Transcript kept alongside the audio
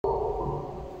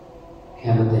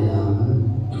හැමදෙනාම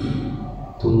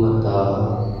තුන්වතා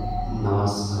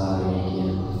නමස්කාරය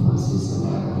කියන පස්සේ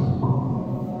සමාදන්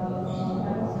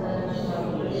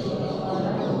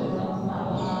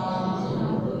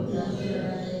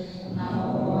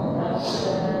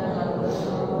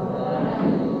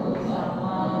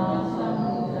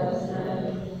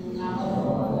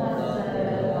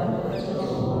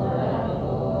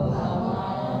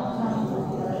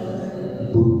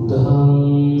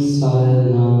බුද්ධං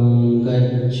සරණං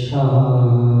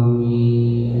ගච්ඡාමි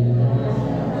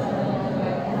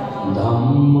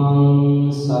ධම්මං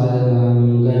සරණං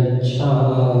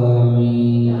ගච්ඡාමි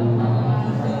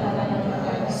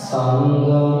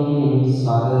සංඝං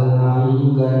සරණං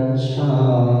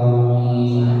ගච්ඡාමි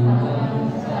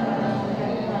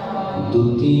ဒု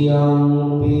တိယံ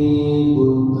පි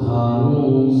බුද්ධං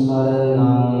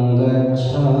සරණං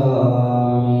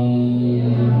ගච්ඡාමි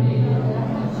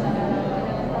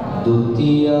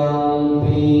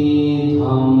Dutiyampi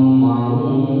dhammang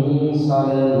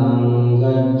saranang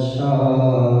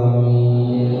gacchami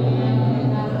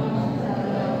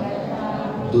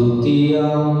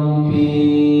Dutiyampi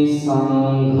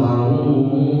sanghang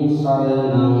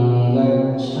saranang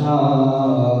gacchami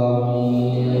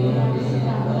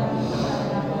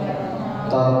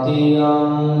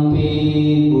Tatiyampi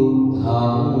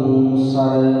buddhang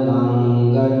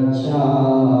saranang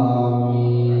gacchami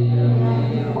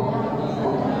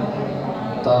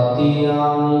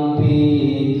Tatiyampi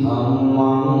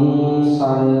dhammang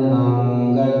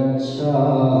saranang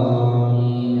gacchami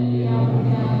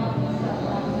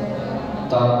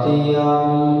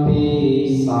Tatiyampi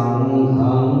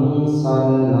sanghang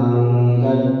saranang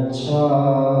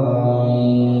gacchami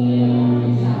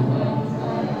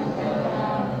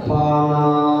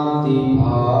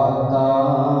Panatipata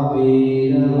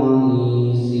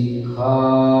veramani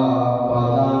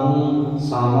sikkhapadang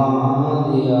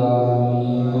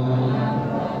samadhiyami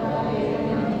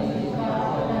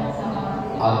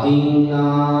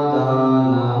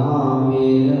Adinādāna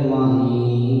veramani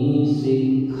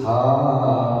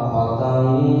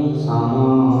sikkhapadang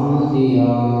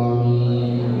samadhiyami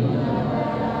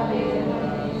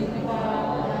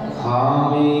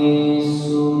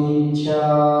Kāmesu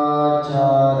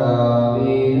miccācāra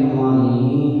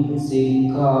veramani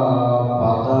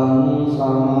sikkhapadang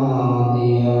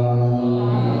samadhiyami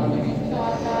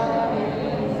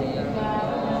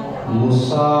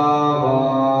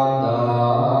Musāvādā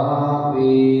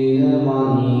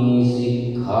veramani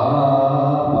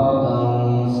sikkhapadang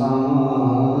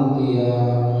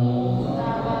samadhiyami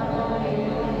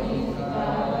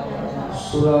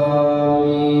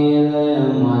Suramēraya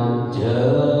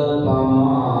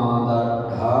majjapamā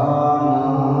daṭṭhāna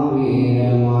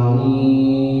veramani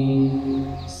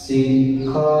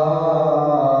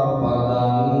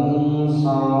sikkhapadang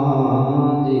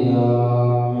samadhiyami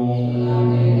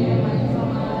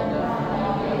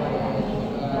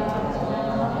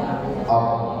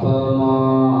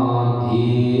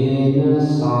Appamādhena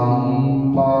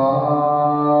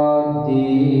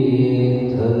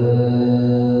sampādetha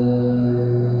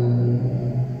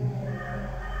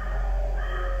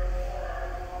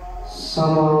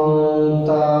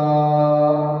Samantā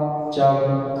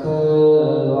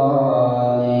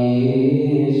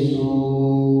cakkavālesu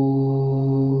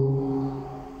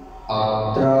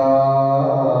atrā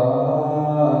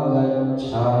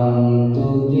gacchantु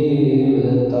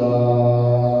devata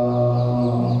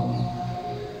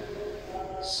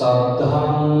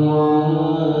Sadhamman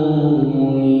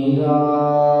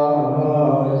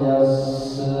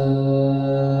munirājassa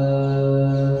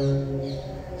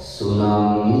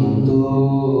Sunantu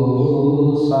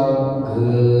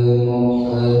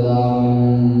saggha-mokkhaḍam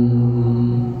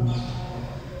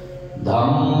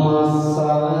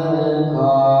Dhammasavana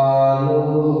kālo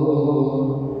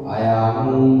ayam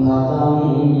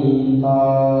bhadantā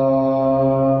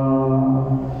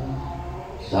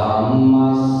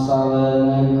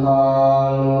Dhammasavana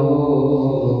kālo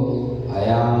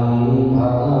ayam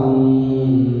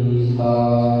bhadantā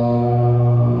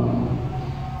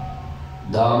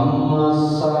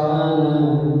Dhammasavana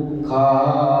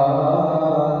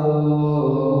kālo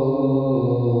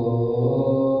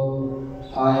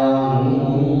ayam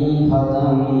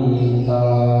bhadantā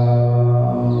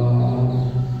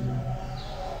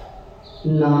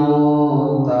Namo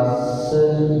tassa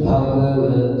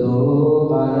bhagavato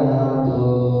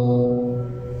arahato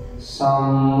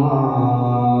samma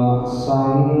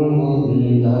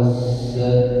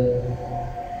sambuddhassa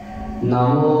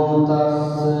Namo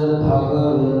tassa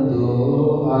bhagavato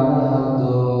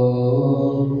arahato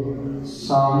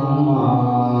samma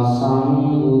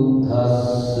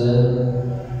sambuddhassa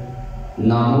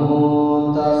Namo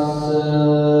tassa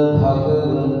bhagavato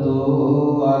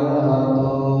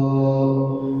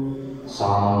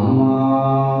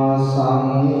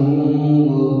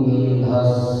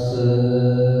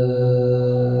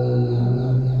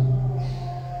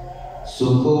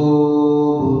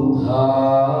සුඛෝ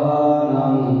බුද්ධානං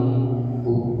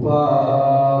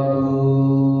උපාදු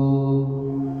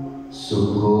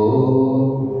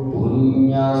සුඛෝ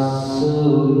පුඤ්ඤස්ස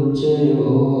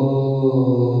උච්චයෝති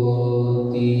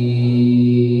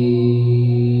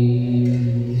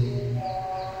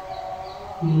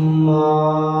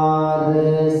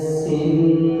මාරසින්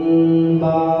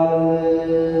බල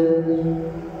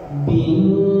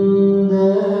බින්ද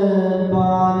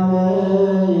බලයෙන්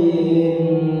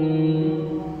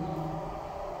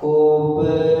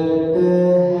ඔබට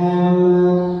හැම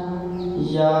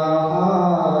යහපතක්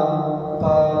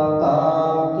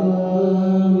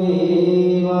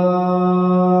වේවා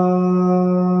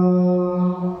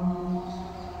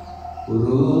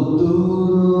රුදුරු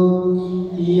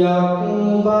යක්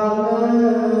බල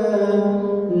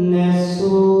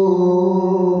නැසෝ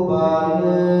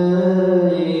බලයෙන්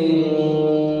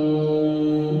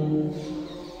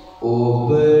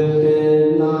ඔබට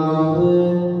නව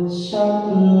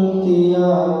ශක්තියක්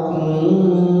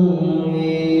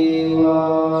වේවා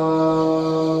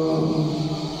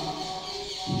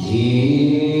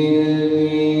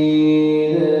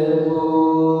ධීරවෝ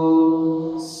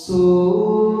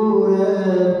සූර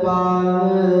බලයෙන්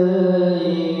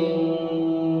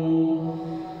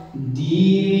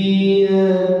දිව්‍ය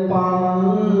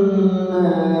පන්න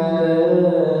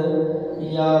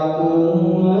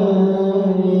යකුම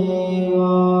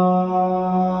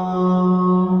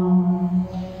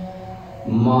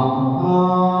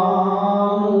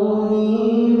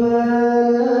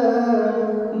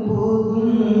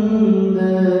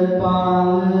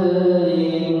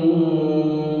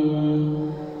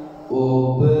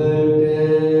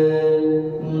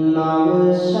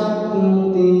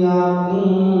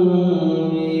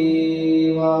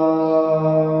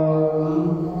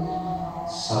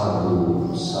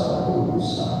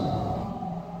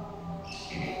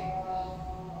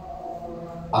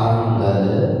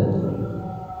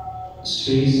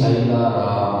श्री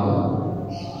सैलाराम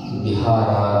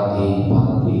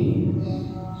विहाराधिपति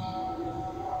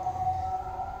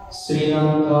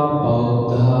श्रीलंका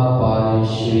बौद्ध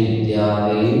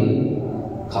विश्वविद्यालय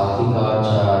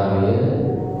कथिकाचार्य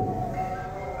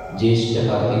ज्येष्ठ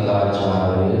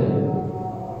कथिकाचार्य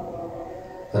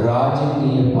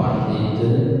राजकीय पंडित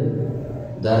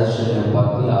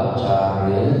दर्शनपति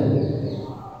आचार्य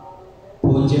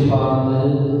पूज्यपाद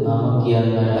नाम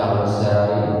කියන්නට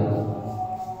අවසරයි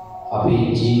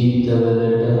අපේ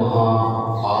ජීවිතවලට මහා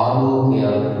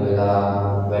ආලෝකයක් වෙලා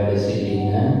වැඩ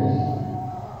සිටින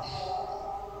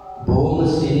බොහොම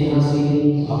සිනහසින්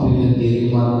අපිව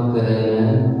දිරිමත් කරන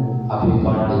අපි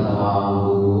පඬිත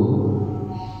හාමුදුරුවෝ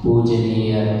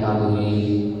පූජනීය කඳුරි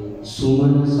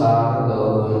සුමන සාර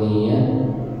ගෞරවනීය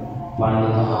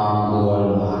පඬිත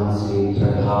හාමුදුරුවන් වහන්සේ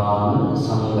ප්‍රධාන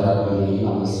සංඝරත්නයේ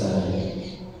අවසරයි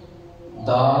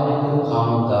දායක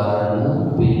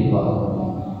කාමතරණ පිළිපදින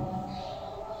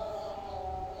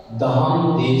දහම්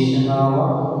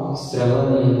දේශනාවක්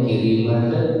ශ්‍රවණය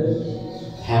කිරීමට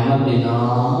හැම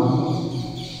දිනම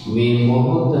මේ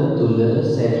මොහොත තුල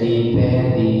සැදී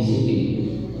පැහැදී සිටී.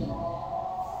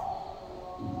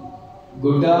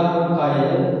 ගොඩාක් අය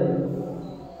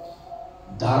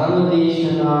ධර්ම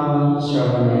දේශනාවන්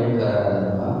ශ්‍රවණය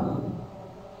කරනවා.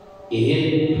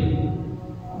 එහෙත්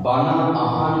බණ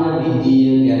අහන විදිය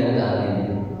ගැන දන්නේ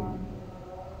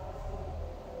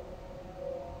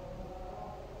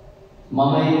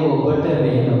මම ඒක ඔබට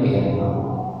මෙහෙම කියනවා.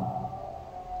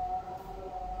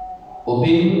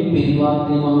 ඔබෙන්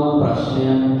පින්වත්නි මම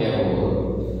ප්‍රශ්නයක් ඇහුවොත්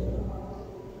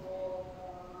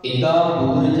එදා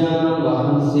බුදුරජාණන්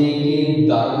වහන්සේගේ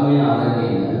ධර්මය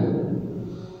අරගෙන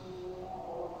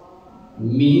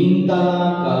මිහින්තලා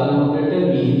කලොටට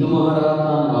මිහිඳු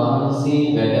මහරහතන් වහන්සේ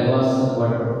වැඩවස්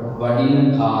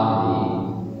වඩින කාලේ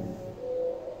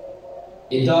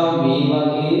එදා මේ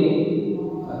වගේ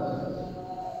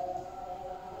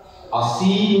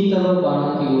අසීමිතව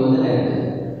බණ කියවද නැද්ද?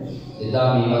 එදා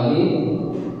මේ වගේ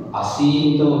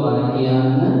අසීමිතව බණ කියන්න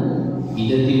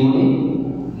ඉඩ තිබුණේ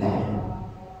නැහැ.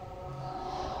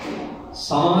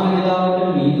 සමහර වෙලාවට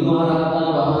මිහිඳු මහරහතන්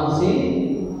වහන්සේ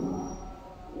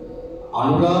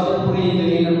අනුරාධපුරයේ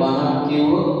ඉඳගෙන බණක්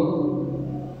කියවුවොත්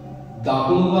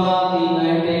දකුණු පළාතේ ඉන්න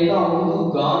අයට ඒක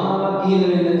අවුරුදු ගානක්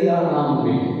කියලා වෙන්න තියානම්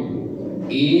වෙන්නේ.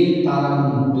 ඒ තරම්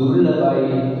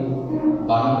දුර්ලභයි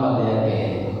බණ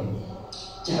පදයක්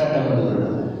චරටම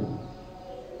දුර්ලභයි.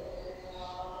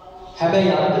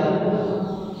 හැබැයි අද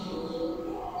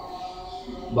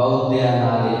බෞද්ධ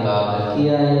නාලිකාව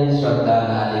කියයි, ශ්‍රද්ධා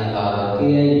නාලිකාව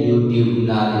කියයි, YouTube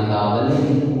නාලිකාවල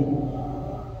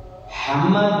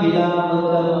හැම වෙලාවකම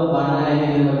බණ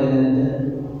ඇහෙනවද නැද්ද?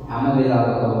 හැම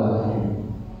වෙලාවකම බණ.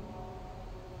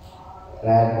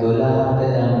 රෑ 12ට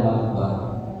දැම්මක් බං.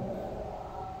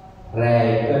 රෑ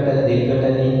 1ට 2ට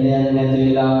නිින්ද නැති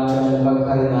වෙලාවට මොකක්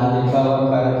හරි නාලිකාවක්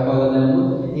කරකවල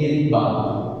දැම්මොත් ඒත් බං.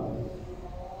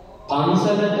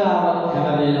 පන්සලට ආවත්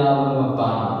හැම වෙලාවෙම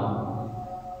බං.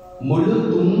 මුළු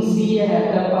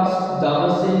 365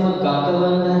 දවසෙම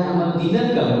ගතවන හැම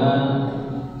දිනකම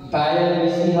පැය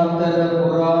 24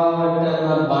 පුරාවටම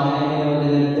බණ ඇහෙනවද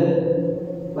නැද්ද?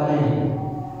 බණ ඇහෙනවා.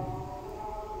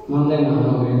 මම දැන්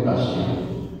අහන ප්‍රශ්නය.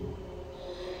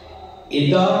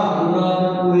 එදා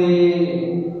අනුරාධපුරේ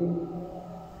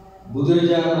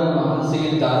බුදුරජාණන්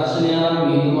වහන්සේගේ දර්ශනයන්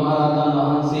මිහිඳු මහරහතන්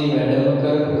වහන්සේ වැඩම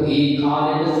කරපු ඒ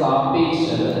කාලයට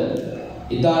සාපේක්ෂව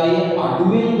එදා ඒ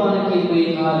අඩුවෙන් බණ කියපු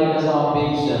ඒ කාලයට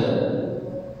සාපේක්ෂව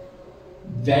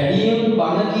වැඩියෙන්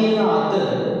බණ කියන අද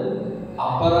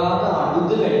අපරාධ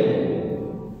අඩුද වැඩිද?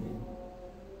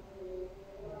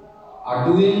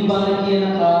 අඩුවෙන් බණ කියන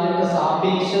කාලයට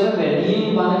සාපේක්ෂව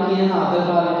වැඩියෙන් බණ කියන අද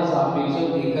කාලයට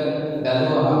සාපේක්ෂව එක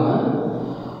බැලුවම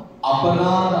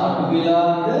අපරාධ අඩු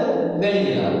වෙලාද වැඩි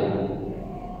වෙලාද?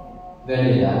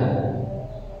 වැඩි වෙලා.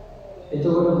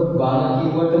 එතකොට බණ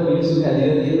කියවට මිනිස්සු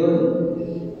හැදෙලා තියෙනවද?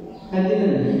 හැදෙන්නේ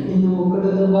නැහැ. ඉතින් මොකටද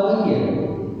බණ කියන්නේ?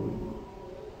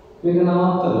 මේක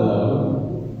නවත්තලා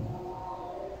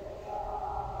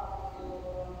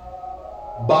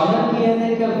බණ කියන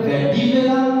එක වැඩි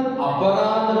වෙලා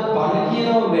අපරාධ බණ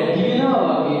කියනවා වැඩි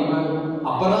වෙනවා වගේම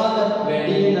අපරාධ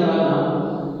වැඩි වෙනවා නම්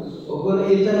ඔයගොල්ලෝ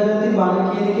ඒතරම්දී බණ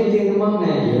කියන එකේ තේරුමක්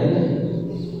නැහැ කියන්නේ.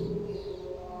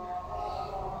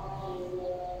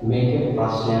 මේකේ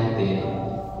ප්‍රශ්නයක් තියෙනවා.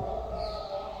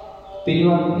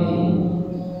 පින්වත්නි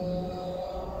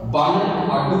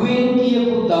බණ අඩුවෙන්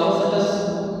කියපු දවසට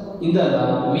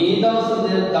ඉඳලා මේ දවස්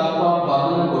දෙක දක්වා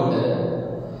බලනකොට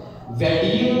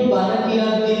වැඩියෙන් බණ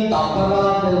කියද්දී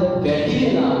අපරාධ වැඩි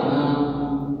වෙනවා නම්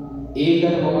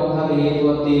ඒකට මොකක් හරි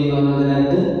හේතුවක් තියෙනවද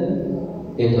නැද්ද?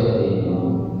 හේතුවක්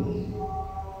තියෙනවා.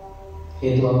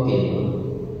 හේතුවක් තියෙනවා.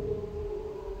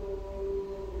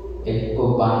 එක්ක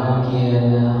බණ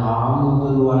කියන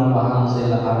ආමුදුරුවන්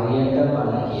වහන්සේලා හරියට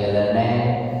බණ කියලා නැහැ.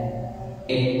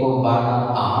 එක්ක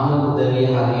බණ අහන උදවිය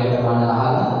හරියට බණ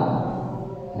අහලා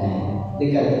නැහැ.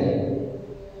 දෙකයි.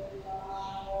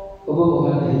 ඔබ මොකද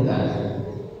හිතන්නේ?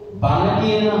 බණ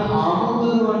කියන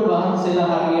ආමුදුරුවන්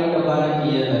වහන්සේලා හරියට බණ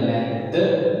කියලා නැද්ද?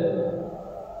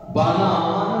 බණ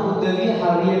අහන උදවිය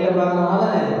හරියට බණ අහලා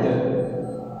නැද්ද?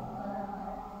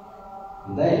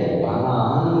 දැන් බණ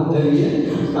අහන උදවිය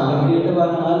හරියට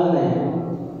බණ අහලා නැහැ.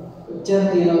 කොච්චර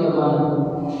තියෙනවද බණ?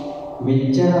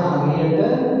 මෙච්චර හරියට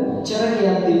මෙච්චර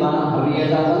කියද්දි බණ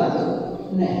හරියට අහලා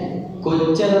නැහැ.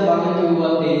 කොච්චර බණ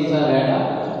කිව්වත් ඒ නිසා වැඩ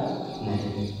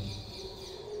නැහැ.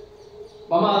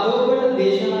 මම අද ඔබට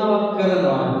දේශනාවක්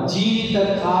කරනවා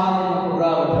ජීවිත කාලය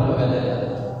පුරාවටම වැදගත්.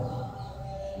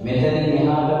 මෙතනින්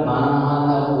එහාට බණ අහන්න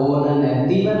ඕන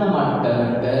නැති වෙන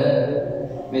මට්ටමට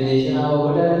මේ දේශනාව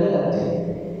ඔබට වැදගත්.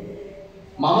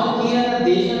 මම කියන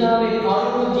දේශනාවේ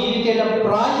කරුණු ජීවිතයට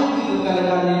ප්‍රායෝගික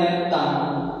කරගන්නේ නැත්නම්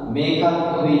මේකත්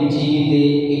ඔබේ ජීවිතේ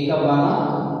එක බණ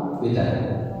විතරයි.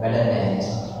 වැඩ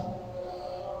නැහැ.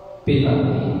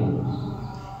 පිළිගන්න.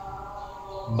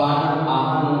 බණ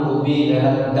අහන ඔබේ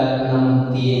වැරද්දක් නම්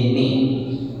තියෙන්නේ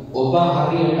ඔබ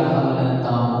හරියට අහන්න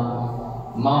නැත්නම්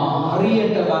මම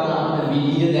හරියට බණ අහන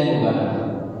විදිය දැනුගන්න.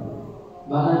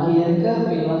 බණ කියන එක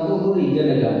වෙනත් උගුරු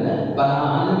ඉගෙන ගන්න බණ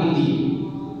අහන විදිය.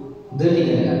 දෙටි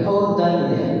ඉගෙන ගන්න. කවුරුද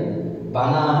දන්නේ?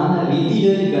 බණ අහන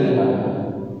විදිය ඉගෙන ගන්න.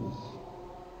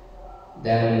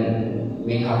 දැන්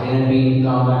මේ කටින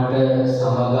පින්කමකට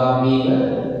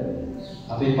සමගාමීව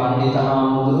අපේ පඬිත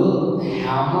හාමුදුරු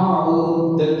හැම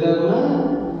අවුරුද්දකම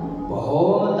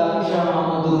බොහෝම දක්ෂ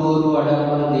හාමුදුරුවරු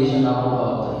වඩාම දේශනාවක්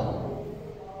පවත්වනවා.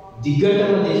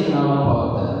 දිගටම දේශනාවක්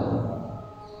පවත්වනවා.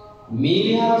 මේ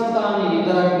විහාරස්ථානයේ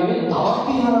විතරක් නෙවෙයි තවත්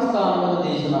විහාරස්ථානවල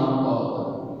දේශනාවක් පවත්වනවා.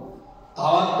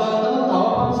 තවත් තව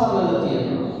පන්සල්වල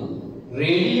තියෙනවා.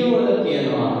 රේඩියෝ වල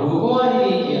කියනවා,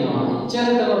 රූපවාහිනියේ කියනවා.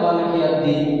 එච්චරටම බල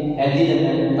කියද්දී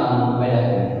ඇදිලා නැත්නම් වැඩ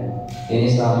කරනවා. ඒ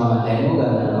නිසා මම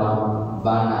දැනුගන්නවා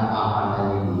බණ අහන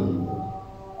විදිය.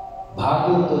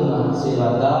 භාග්‍යවතුන් වහන්සේ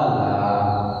වදාළා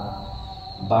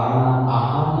බණ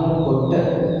අහනකොට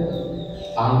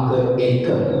අංක 1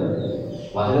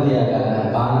 වදලා තියාගන්න.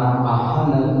 බණ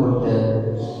අහනකොට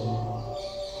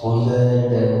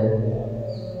හොඳට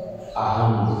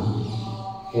අහන්න.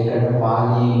 ඒකට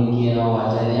පාලියෙන් කියන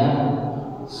වචනයක්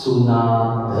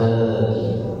සුනාද.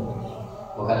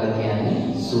 මොකද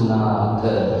කියන්නේ? සුනාද.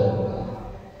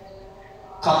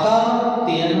 කතාවක්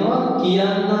තියෙනවා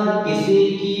කියන්න කෙසේ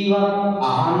කීවත්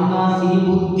අහන්නා සිහි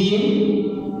බුද්ධියෙන්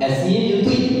ඇසිය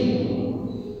යුතුයි.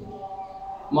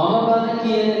 මම බණ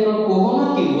කියන එක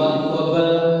කොහොම කිව්වත් ඔබ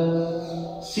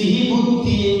සිහි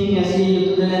බුද්ධියෙන් ඇසිය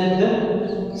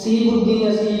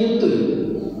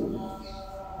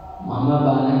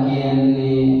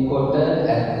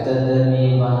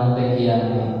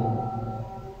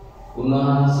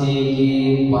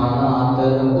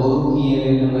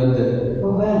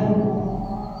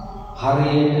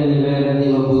හරියට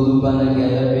නිවැරදිව බුදුබණ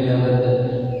ගැලපෙනවද?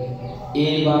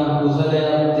 ඒ බණ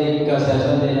කුසලයත් එක්ක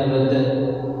සැසඳෙනවද?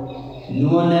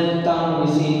 නුවණැත්තන්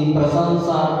විසින්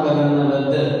ප්‍රශංසා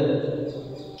කරනවද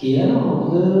කියන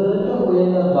හොඳට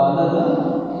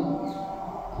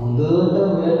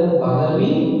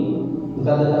බලමින්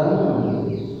මොකද කරන්නේ?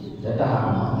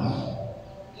 දතහන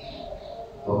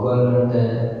ඔයගොල්ලන්ට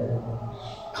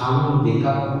කම් දෙකක්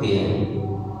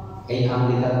තියෙනවා. ඒ කම්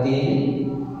දෙකක් තියෙන්නේ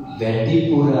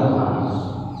වැඩිපුර අහන්න.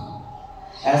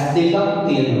 ඇස් දෙකක්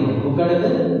තියෙනවා. මොකටද?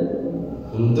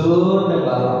 හොඳට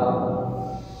බලන්න.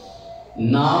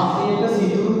 නාසයක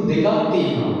සිදුරු දෙකක්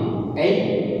තියෙනවා. ඇයි?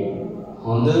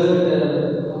 හොඳට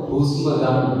හුස්ම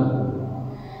ගන්න.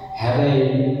 හැබැයි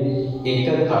එක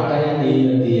කටයි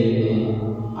දීලා තියෙන්නේ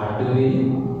අඩුවෙන්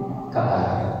කතා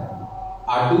කරන්න.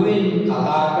 අඩුවෙන්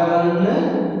කතා කරන්න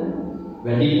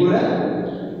වැඩිපුර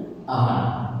අහන්න.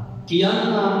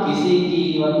 කියන්නා කෙසේ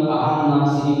කීවත් අහන්නා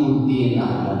සිහි බුද්ධියෙන්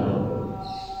අහන්නට.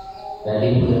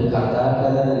 වැඩිපුර කතා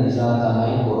කරන නිසා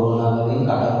තමයි කොරෝනා වලින්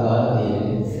කටත් වහලා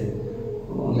තියෙන්නේ.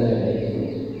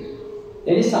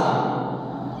 ඒ නිසා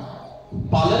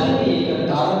පළවෙනි එක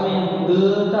ධර්මයෙන්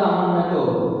හොඳට අහන්නට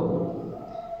ඕන.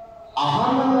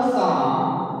 අහනවා සහ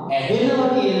ඇහෙනවා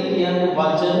කියන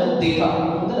වචන දෙකක්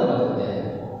හොඳට බලන්න.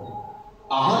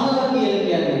 අහනවා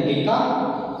කියන්නේ එකක්,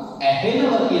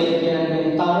 ඇහෙනවා කියන්නේ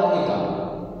තව එකක්.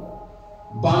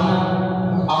 බණ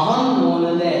අහන්න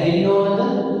ඕනද ඇහෙන්න ඕනද?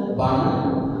 බණ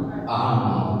අහන්න.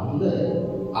 හොඳ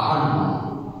අහන්න.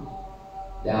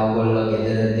 දැන් ඔයගොල්ලෝ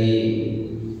ගෙදරදී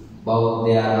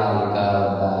බෞද්ධ ආනාලිකාව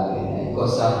දාගෙන,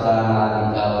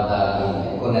 කොසත්තානාලිකාව දාගෙන,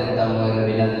 කොනැත්තම් වල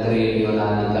වෙනත් රේඩියෝ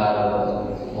නාලිකාව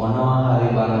මොනවා හරි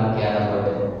බණක් කියනකොට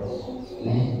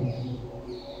නේ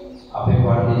අපේ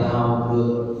පඬිතුමාට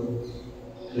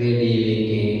රේඩියෝ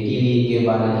එකේ ටීවී එකේ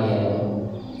බණ කියනවා.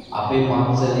 අපේ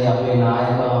පන්සලේ අපේ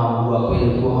නායකවරු අපේ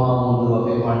ලොකුහාමුදුරු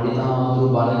අපේ පඬිතුමාට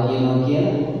බණ කියනවා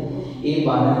කියලා ඒ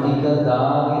බණ ටික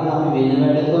දාගෙන අපි වෙන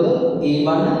වැඩ කළොත් ඒ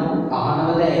බණ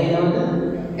අහනවද ඇහෙනවද?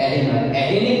 ඇහෙනවා.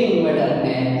 ඇහෙන එකෙන් වැඩක්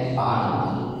නැහැ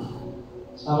අහනවා.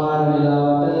 සමහර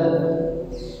වෙලාවට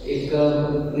එක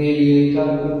රේඩියෝ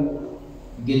එකක්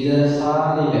ගෙදර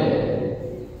සාරේ වැඩ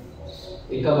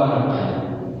එක බණක් කියනවා.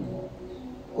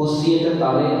 කුස්සියට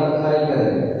තව එකක් හරි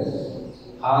කරගෙන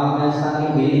ආන්මයන්සන්ගේ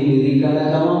බිලි කරන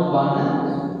ගමන් බණ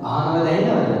අහනවද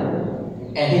ඇහෙනවද?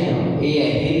 ඇහෙනවා. ඒ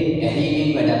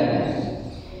ඇහිීමෙන් වැඩක් නැහැ.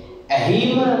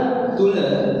 ඇහිීම තුල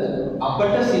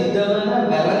අපට සිද්ධ වෙන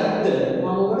වැරද්ද මම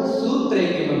ඔබට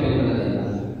සූත්‍රයකින් පෙන්නලා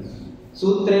දෙන්නම්.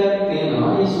 සූත්‍රයක්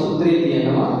තියෙනවා. මේ සූත්‍රයේ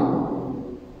තියෙනවා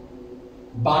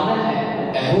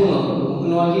බණ ඇහුනොත්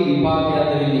මොනවගේ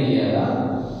විපාකයක්ද වෙන්නේ කියලා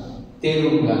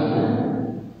තේරුම් ගන්න.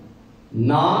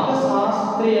 නාග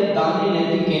ශාස්ත්‍රය දන්නේ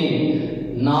නැති කෙනෙක්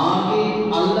නාගේ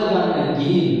අල්ලගන්න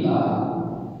ගිහිල්ලා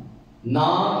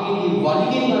නාගේ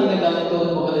වලිගෙන්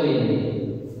අල්ලගත්තොත් මොකද වෙන්නේ?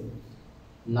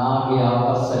 නාගේ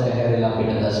ආපස්සට හැරිලා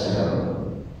අපිට දෂ්ට කරනවා.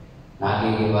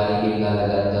 නාගේ වලිගෙන්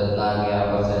අල්ලගත්තොත් නාගේ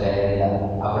ආපස්සට හැරිලා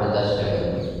අපිට දෂ්ට කරනවා.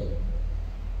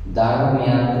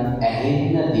 ධර්මයන්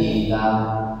ඇහෙන්න දීලා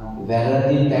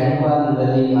වැරදි තැන්වල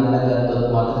වලින් අල්ලගත්තොත්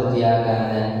මතක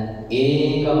තියාගන්න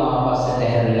ඒකම ආපස්සට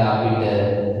හැරිලා අපිට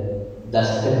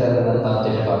දෂ්ට කරන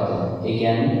තත්ත්වයටපත් වෙනවා. ඒ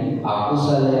කියන්නේ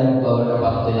අකුසලයන් බවට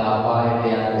පත් වෙලා අපායට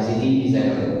යන සිටී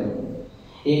ඉසකට.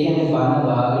 ඒ කියන්නේ බණ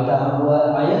භාගයට ආව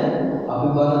අය අපි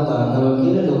බණ දන්නවා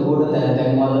කියලා ලොකුවට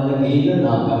තැන් වලට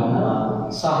ගිහිල්ලා නාගන්නවා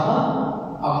සහ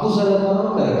අකුසල කර්ම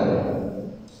කරගන්නවා.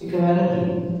 ඒක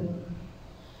වැරදි.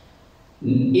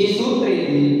 ඒ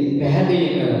සූත්‍රයේදී පැහැදිලි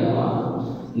කරනවා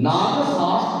නාග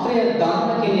ශාස්ත්‍රය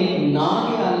දන්න කෙනෙක්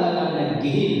නාගය අල්ලගන්න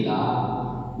ගිහිල්ලා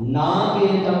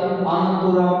නාගයට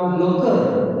අනතුරක් නොකර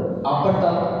අපට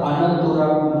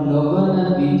අනතුරක් නොවන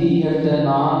විදිහට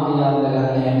නාගය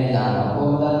අල්ලගන්න යන්නේ දානවා.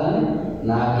 කොහොමද අල්ලන්නේ?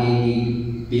 නාගයේ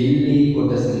බෙල්ලි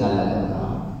කොටසින්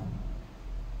අල්ලගන්නවා.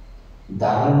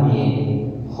 ධර්මයේ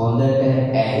හොඳට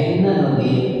ඇහෙන්න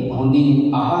නොදී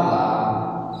හොඳින් අහලා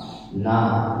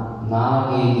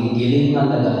නාගයේ ගෙලින්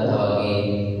අල්ලගත්තා වගේ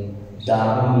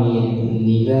ධර්මයේ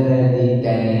නිවැරදි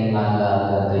තැනින්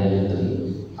අල්ලාගත යුතුයි.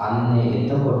 අන්න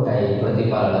එතකොටයි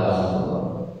ප්‍රතිඵල ලබන්න පුළුවන්.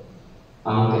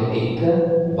 අංක 1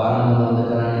 බණ මොනවද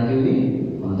කරන්න කිව්වේ?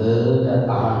 හොඳට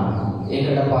අහන්න.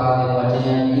 ඒකට පාදේ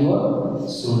වචනයක් කිව්ව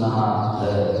සුණාත.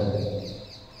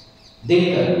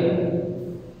 2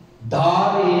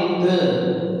 ධාරේත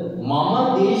මම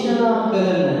දේශනා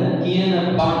කරන කියන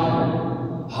බණ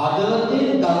හදවතේ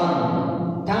තරම්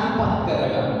තැම්පත්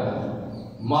කරගන්න.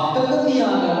 මතක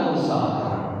තියාගන්න උත්සාහ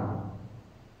කරන්න.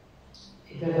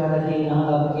 ඒක කාලෙකින්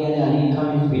අහලා කියන්නේ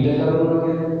අනිකමින් පිට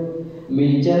කරනකොට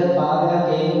මෙච්චර කාලයක්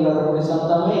ඒක කරපු නිසා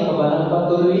තමයි ඒක බලන්පත්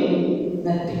උරුවේ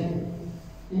නැත්තේ.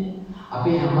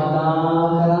 අපි හැමදාම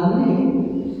කරන්නේ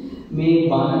මේ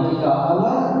බණ ටික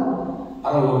අහලා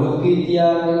අර ඔඩොක්කේ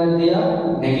තියාගෙන තියා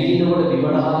නැගිටිනකොට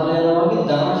බිමට හදලා යනවා වගේ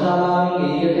ධර්මශාලාවෙන්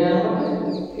එළියට යනකොට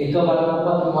එක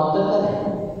බලක්වත් මතක නැහැ.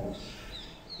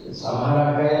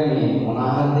 සමහරක් අය මේ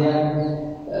මොනවා දෙයක්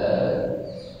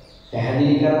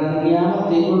පැහැදිලි කරන්න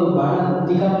ගියාම ඒගොල්ලෝ බණ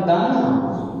ටිකක් දන්නවා.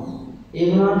 ඒ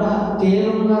වුණාට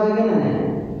තේරුම් අරගෙන නැහැ.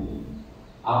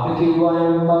 අපි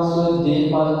කිව්වායින් පස්සේ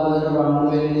දේපල් වලට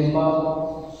රණ්ඩු වෙන්න එපා.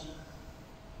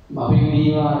 අපි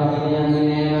මේවා අරගෙන යන්නේ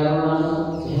නැහැ නරනවා.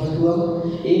 එහෙම කිව්වම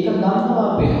ඒක දන්නවා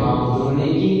අපේ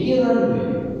ආමුදුරනේ කියන්නේ.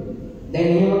 දැන්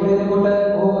එහෙම වෙනකොට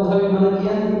කොහොමද අපි මොන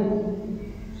කියන්නේ?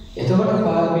 එතකොට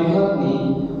පින්වත්නි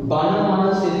බණ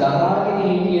මනසේ දරාගෙන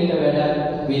හිටියට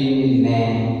වැඩක් වෙන්නේ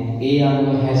නැහැ. ඒ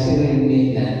අනුව හැසිරෙන්නේ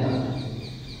නැත්නම්.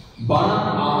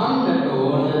 බණ අහන්නට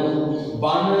ඕන,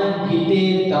 බණ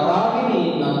හිතේ දරාගෙන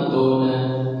ඉන්නත් ඕන.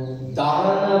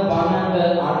 දරන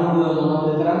බණට අනුව මොනවද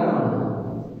කරන්න ඕන?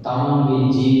 තමන්ගේ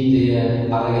ජීවිතය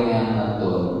අරගෙන යන්නත්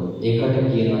ඕන. ඒකට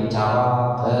කියනවා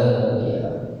චරත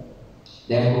කියලා.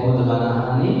 දැන් කොහොමද බණ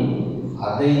අහන්නේ?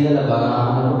 අද ඉඳලා බණ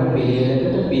අහනකොට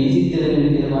පිළිවෙලකට පිළිසිද්ධ වෙන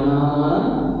විදිහට බණ අහනවා.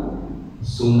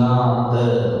 සුණාත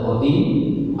හොදින්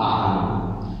අහන.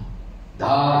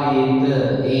 ධාරේත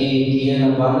ඒ කියන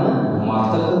බණ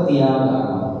මතක තියාගන්න.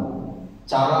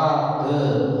 චරත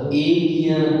ඒ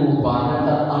කියන බණට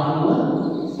අනුව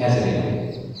හැසිරෙන්න.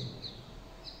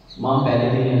 මම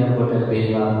පැවිදි වෙනකොට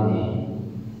පේවන්නේ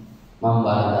මම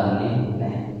බණ දන්නේ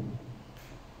නැහැ.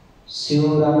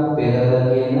 සිවුරක්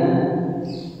පෙරලගෙන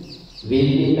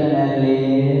වෙලි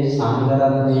පැනලේ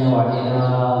සංගරත්නය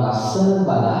වටිනා ලස්සන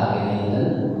බලාගෙන ඉඳන්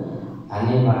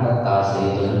අනේ මට තාසේ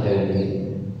තුන පැවිදි.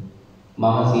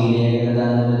 මම සීලයකට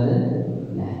දන්නවද?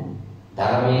 නැහැ.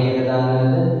 ධර්මයකට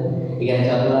දන්නවද? ඒ කියන්නේ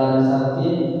චතුරාර්ය සත්‍ය,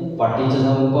 පටිච්ච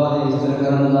සමුප්පාද විස්තර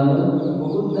කරන්න දන්නවද?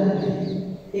 මොකුත් නැහැ.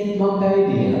 ඒත් මම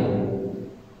පැවිදි වෙනවා.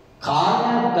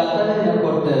 කාලයක් ගත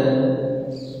වෙනකොට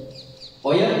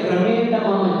ඔය ක්‍රමයට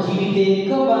මම ජීවිතේ එක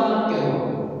බණක් කරුවා.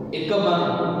 එක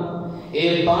බණක්.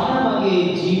 ඒ බණ මගේ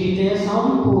ජීවිතය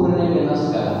සම්පූර්ණයෙන් වෙනස්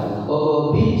කරා.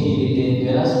 ඔබේ ජීවිතේ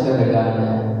වෙනස් කරගන්න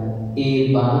ඒ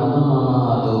බණ මම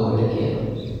අදෝකට කියනවා.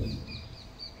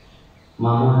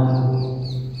 මම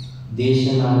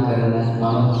දේශනා කරන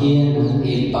මම කියන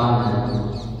ඒ බණ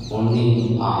මොනින්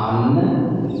අහන්න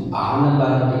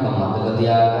බණ ටික මතක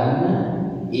තියාගන්න.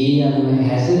 ඒ අනුව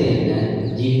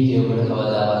හැසිරෙන්න ජීවිතය ඔබට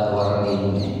කවදාවත්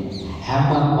වරදින්නේ නැහැ. හැම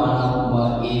බණක්ම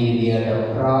ඒ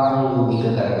විදියට ප්‍රායෝගික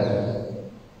කරගන්න.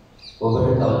 ඔබට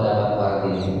කවදාවත්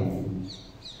වරදින්නේ නැහැ.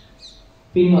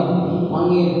 පින්වත්නි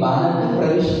මගේ බණට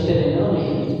ප්‍රවිෂ්ඨ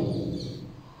වෙනෝනේ.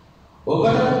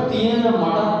 ඔබට තියෙන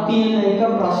මටත් තියෙන එක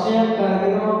ප්‍රශ්නයක්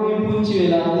අරගෙන මේ පුංචි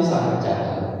වෙලාවදී සාකච්ඡා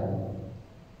කරනවා.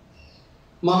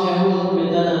 මම අහුවොත්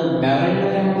මෙතන මැරෙන්න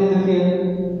කැමතිද කියලා?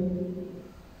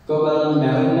 කොබලන්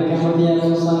මැරෙන්න කැමති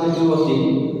අනුසන්න කිව්වොත්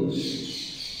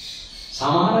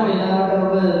සමහර වෙලාවට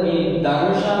ඔබ මේ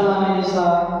ධර්මශාලාවේ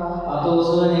නිසා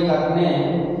අතෝසවන එකක් නෑ.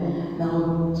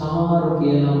 නමුත් සමහර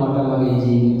කියනවා මට මගේ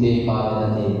ජීවිතේ පාදලා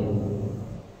තියෙනවා.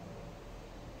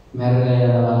 මැරෙලා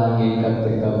යනවා නම් ඒකත්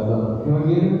එක්ක බලන්න. එහෙම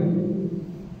කියනවා.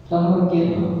 සමහර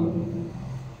කියනවා.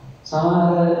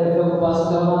 සමහර එක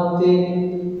උපස්කමන්තේ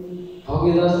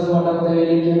ඔහුගේ දවසක මටත්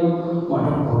ඇවිල්ලා කියනවා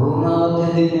මට කොරෝනාවත්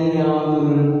හැදෙන්නේ නැහැ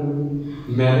ආමුදුරනේ.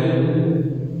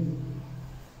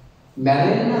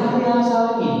 මැරෙන්න හරි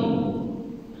ආසාවකින්.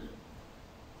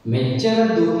 මෙච්චර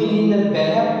දුකින් ඉන්න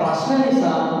බැහැ ප්‍රශ්න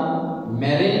නිසා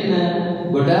මැරෙන්න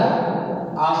ගොඩාක්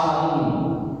ආසාවකින්.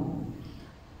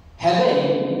 හැබැයි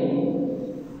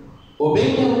ඔබේ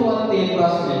කවුරුත් මේ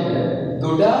ප්‍රශ්නෙට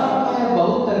ගොඩාක් අය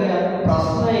බෞද්ධරයක්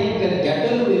ප්‍රශ්න එක්ක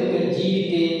ගැටලු එක්ක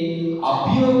ජීවිතේ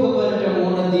අභියෝග වලට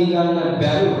මුහුණ දී ගන්න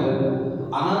බැරුව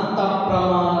අනන්ත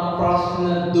ප්‍රමාණ ප්‍රශ්න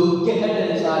දුක් ගැට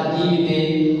නිසා ජීවිතේ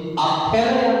අත්හැර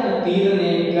යන්න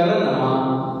තීරණය කරනවා.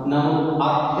 නමුත්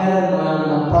අත්හැර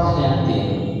නොයන ප්‍රශ්නයක්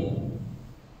තියෙනවා.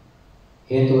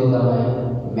 හේතුව තමයි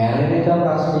මැරෙන එක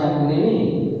ප්‍රශ්නයක් නෙමෙයි.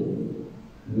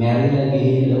 මැරිලා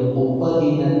ගිහිල්ලා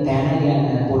උපදින තැන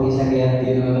ගැන පොඩි සැකයක්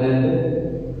තියෙනවද නැද්ද?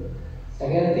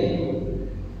 සැකයක් තියෙනවා.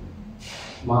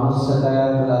 මනුස්සකයට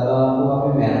ලබාවු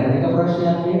අපි මැරෙන එක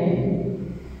ප්‍රශ්නයක් නෙමෙයි.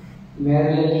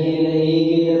 මැරිලා ගිහිල්ලා ඒ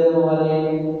ගෙදරම වලේ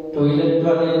টয়ලට්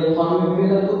වලේ කණු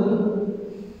වෙලා දුන්න.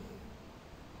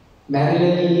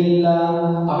 මැරිලා ගිහිල්ලා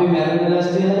අපි මැරෙන්න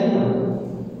ලැස්ති වෙලා ඉන්නවා.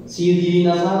 සියදිවි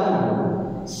නසා ගන්න.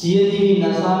 සියදිවි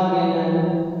නසාගෙන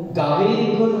ගවේරි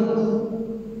කොටන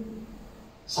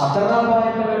සතර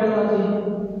පායට වැඩවලදී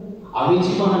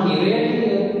අවිචිමහ නිරයට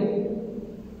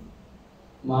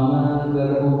මම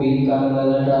කරපු පින්කම්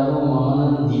වලට අනුව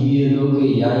මම දිව්‍ය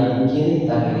ලෝකේ යයි කියන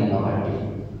තකනේ නොකටි.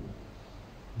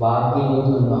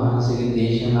 භාග්‍යවතුන් වහන්සේගේ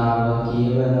දේශනාව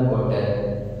කියවනකොට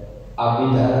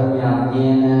අභිධර්මය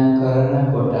අධ්‍යයන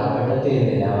කරනකොට අපට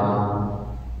තේරෙනවා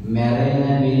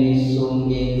මැරෙන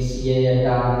මිනිසුන්ගේ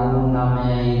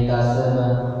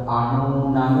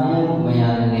 99.99ම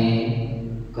යන්නේ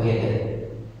කොහෙද?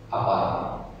 අපාය.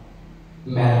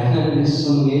 මැරෙන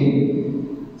මිනිසුන්ගේ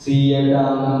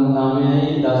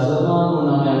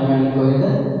 99.99ක් යන්නේ කොහෙද?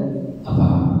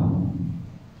 අපාය.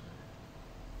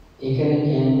 ඒකනේ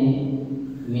කියන්නේ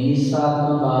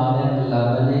මිනිස්සාත්ම භාවයක්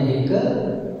ලබන එක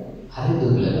හරි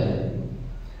දුර්ලභයි.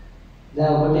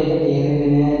 දැන් ඔබට ඒක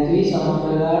තේරෙන්නේ නැති සමහර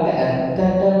වෙලාවට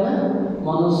ඇත්තටම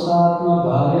මනුස්සාත්ම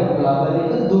භාවයක් ලබන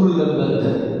එක දුර්ලභද?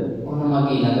 ඔන්න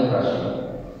මගේ ඊළඟ ප්‍රශ්නය.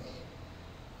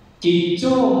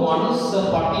 කිච්චෝ මනුස්ස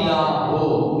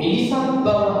පටිලාභෝ මිනිසත්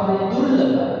බව හරි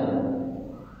දුර්ලභයි.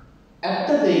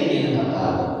 ඇත්තද ඒ කියන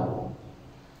කතාව?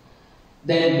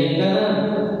 දැන් මෙතන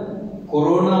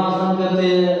කොරෝනා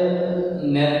සංගතය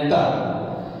නැත්තම්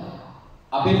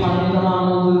අපේ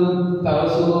පඬිතුමාණන්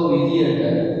පැවසුව විදියට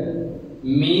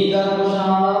මේ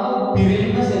ධර්මශාලාව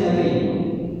පිරින්න සෙනගේ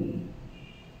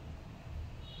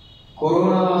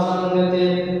කොරෝනා සංගතය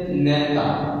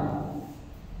නැත්තම්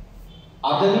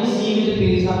අද මේ සීමිත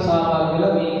පිරිසක් සහභාගී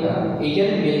වෙලා මේ කරන්නේ. ඒ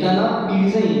කියන්නේ මෙතන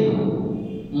පිරිස ඉන්නවා.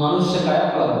 මනුෂ්‍ය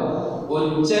කයක් ලබන.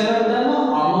 ඔච්චරදම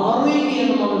අමාරුයි කියන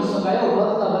මනුෂ්‍ය කය ඔබත්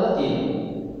ලබලා තියෙනවා.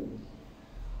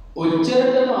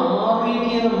 ඔච්චරටම අමාරුයි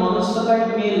කියන මනුස්සකයි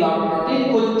මේ රටේ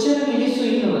කොච්චර මිනිස්සු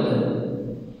ඉන්නවද?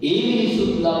 ඒ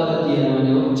මිනිස්සුත් ලබලා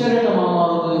තියෙනවනේ ඔච්චරටම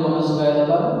අමාරුද මනුස්සකය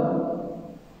ලබන්න?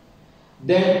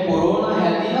 දැන් කොරෝනා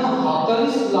හැදිලා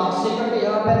 40 ලක්ෂයකට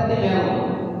එහා පැත්තේ මැරුණා.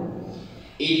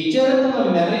 එච්චරටම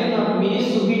මැරෙන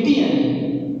මිනිස්සු හිටියනේ.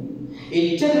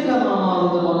 එච්චරටම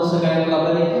අමාරුද මනුස්සකය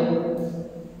ලබන එක?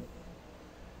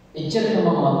 එච්චරටම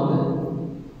අමාරුද?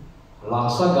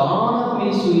 ලක්ෂ ගණනක්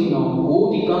මිනිස්සු ඉන්නවා.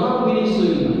 කෝටි ගණනක් මිනිස්සු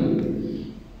ඉන්නවා.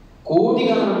 කෝටි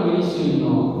ගණනක් මිනිස්සු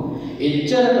ඉන්නවා.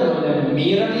 එච්චරටම දැන්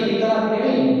මේ රටේ විතරක්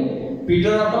නෙවෙයි පිට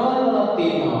රටවල් වලත්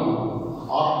තියෙනවා.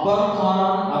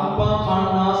 අප්පා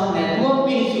කන්නාස නැතුව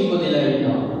මිනිස්සු ඉපදලා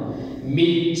ඉන්නවා.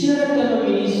 මෙච්චරටම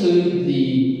මිනිස්සු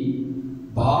ඉද්දී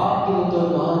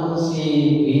භාග්‍යවතුන් වහන්සේ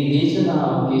මේ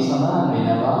දේශනාවේ සඳහන්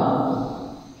වෙනවා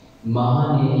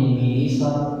මහණෙනි මිනිසත්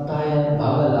අය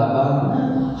භව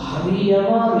ලබන්න හරි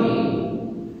අමාරුයි.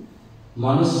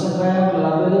 මනුස්සකයක්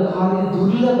ලබන හරි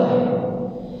දුර්ලභයි.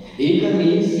 ඒක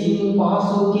ලේසියෙන්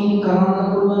පහසුවකින්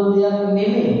කරන්න පුළුවන් දෙයක්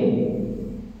නෙමෙයි.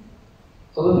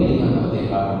 ඔබ පිළිගන්නවද ඒ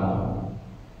කාරණාව?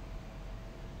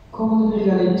 කොහොමද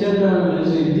පිළිගන්නේ? චර්චා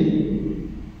මිනිස්සු ඉදි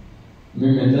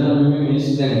මේ මෙතන මේ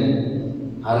මිනිස්සු දැන්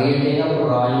හරියට එක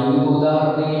ප්‍රායෝගික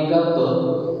උදාහරණයක් ගත්තොත්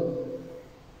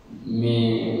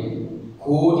මේ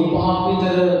කෝටි 5ක්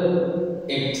විතර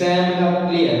එක්සෑම් එකක්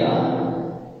ලියලා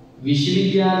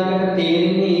විශ්වවිද්‍යාලයකට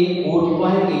තේරෙන්නේ ඒ කෝටි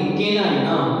 5ක එක්කෙනා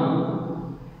නම්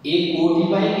ඒ කෝටි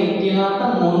 5ක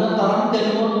එක්කෙනාට මොන තරම්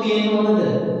දැනුමක් තියෙනවද?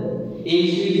 ඒ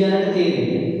විශ්වවිද්‍යාලයට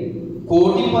තේරෙන්නේ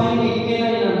කෝටි 5ක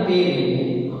එක්කෙනා නම් තේරෙන්නේ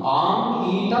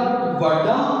ඊටත්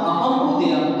වඩා අහඹු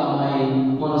දෙයක් තමයි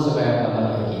මනුස්සකයක්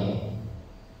ලබනවා කියන්නේ.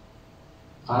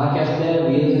 අනකැස්තේ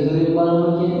වීර්යසිතුරින්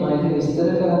බලනවා කියන්නේ මම ඒක විස්තර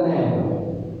කරන්නේ නැහැ.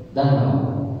 දන්නවා.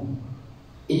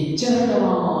 එච්චරටම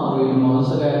අමාරුයි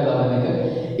මනුස්සකයක් ලබන එක.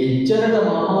 එච්චරටම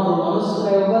අමාරු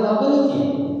මනුස්සකයක් ලබලා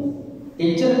තියෙනවා.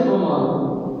 එච්චරටම අමාරු.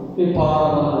 මේ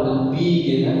පාරවල්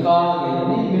බීගෙන කාගෙන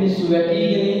මේ මිනිස්සු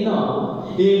වැටිගෙන ඉන්නවා.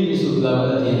 ඒ මිනිස්සුත්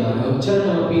ලබලා තියෙනවා.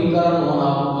 ඔච්චරටම පින් කරන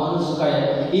මනුස්සකය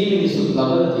ඒ මිනිස්සුත්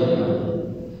ලබලා තියෙනවා.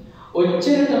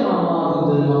 ඔච්චරටම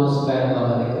අමාරුද මනුස්සකයක්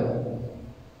ලබන එක.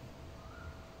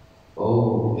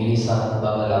 ඔව් මිනිසත්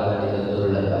බව ලබන එක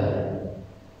දුර්ලභයි.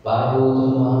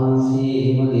 භාග්‍යවතුන් වහන්සේ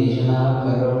එහෙම දේශනා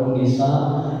කරපු නිසා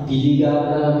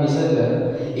පිළිගන්නා මිසක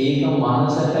ඒක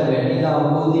මනසට වැටිලා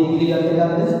අවබෝධයෙන් පිළිගත් එකක්ද?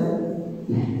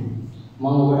 නැහැ. මම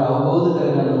ඔබට අවබෝධ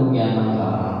කරගන්න කියන්න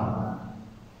කාරණා.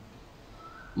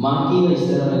 මම කියන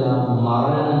ඉස්සර වෙලා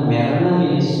මැරෙන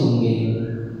මිනිස්සුන්ගේ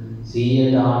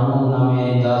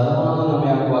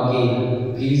 99.99ක් වගේ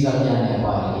පිරිසක් යන්නේ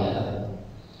අපාය කියලා.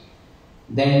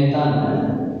 දැන් හිතන්න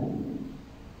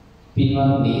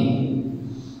පින්වත්නි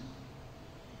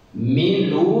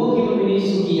මේ ලෝකෙම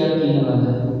මිනිස්සු කීයක් ඉන්නවද?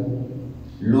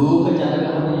 ලෝක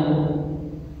ජනගහනය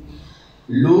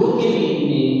ලෝකෙම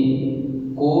ඉන්නේ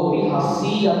කෝටි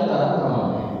 700ක් තරම්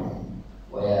ප්‍රමාණයක්.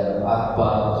 ඔය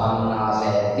අත්පා කන්නාස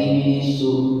ඇති මිනිස්සු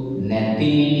නැති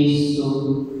මිනිස්සු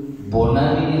බොන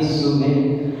මිනිස්සු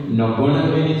නොබොන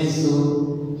මිනිස්සු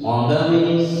හොඳ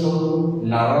මිනිස්සු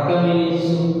නරක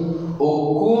මිනිස්සු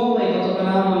ඔක්කොම එකතු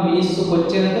කරාම මිනිස්සු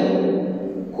කොච්චරද?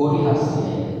 කෝටි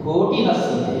 700යි. කෝටි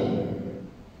 700යි.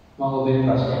 මම ඔබේ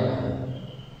ප්‍රශ්නයක්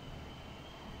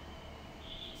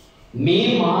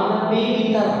මේ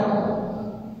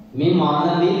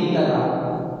මානවයේ විතර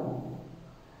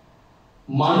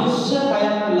මනුෂ්‍ය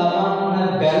කයක් ලබන්න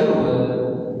බැරුව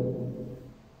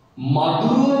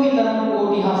මధుරව විතරක්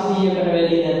කෝටි 700කට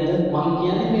වැඩි නැද්ද? මම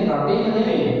කියන්නේ මේ රටේම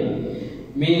නෙමෙයි.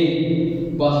 මේ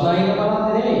බස්නායක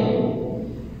පළාතේ නෙමෙයි.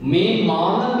 මේ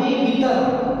මානවයේ විතර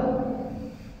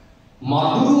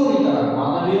මధుරව විතරක්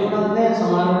මානවයේ වුණත් නෑ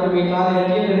සමහරවිට මේ කාලේ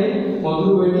හැටියටනේ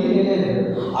මధుර වෙන්නේ නේද?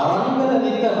 අරංගල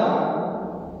විතර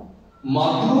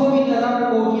මధుරව විතරක්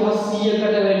කෝටි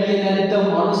 700කට වැඩි නැද්ද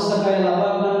මනුෂ්‍ය කය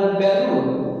ලබා ගන්න බැරුව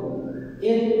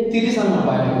ඒ තිරිසන්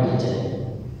අපායට ගිහින්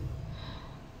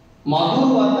මధుර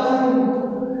වතර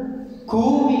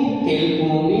කූමි තෙල්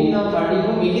කූමි නකඩි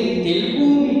කූමි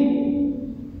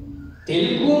තෙල්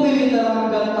කූමි විතරක්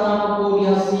ගත්තාම කෝටි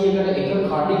 700කට එක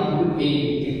කඩි ඒ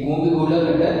කූමි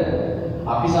ගොඩකට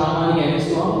අපි සාමාන්‍ය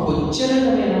ඇවිස්සුවම කොච්චරද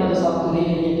වෙනවද සත්තුනේ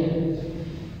එළියට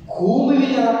කූමි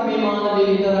විතරක් මේ මානවයේ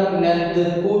විතරක් නැද්ද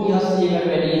කෝටි 700කට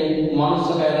වැඩි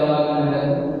මනුෂ්‍ය කය ලබා ගන්න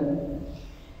බැහැ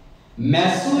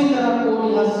මැස්සු විතරක් කෝටි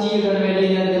 700කට වැඩි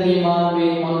නැද්ද මේ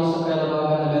මානවයේ මනුෂ්‍ය කය ලබා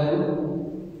ගන්න බැහැ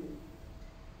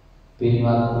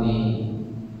පින්වත්නි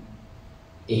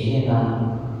එහෙනම්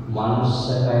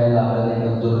මනුෂ්‍ය කය ලබා දෙන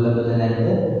දුර්ලභද නැද්ද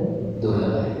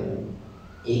දුර්ලභයි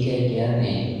ඒකයි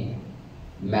කියන්නේ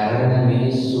මරණ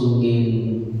මිනිස්සුන්ගේ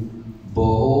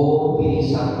බොහෝ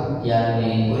පිරිසක්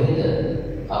යන්නේ කොහෙද?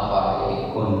 අපායේ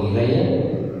එක්ක නිරය,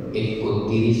 එක්ක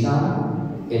තිරිසන්,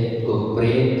 එක්ක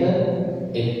ප්‍රේත,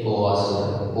 එක්ක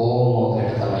අසුර.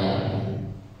 ඕමකට තමයි යන්නේ.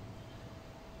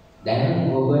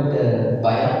 දැන් ඔබට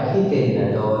බයක්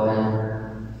හිතෙන්නට ඕන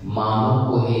මම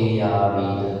කොහේ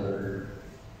යාවිද?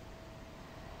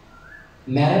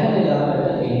 මරණ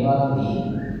වෙලාවට එන්වත්දී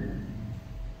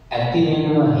ඇති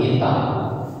වෙනව හිතක්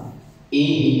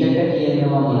ඒ හිතට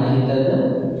කියනවා මොන හිතද?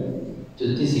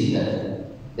 චුතිසිත.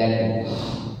 දැන්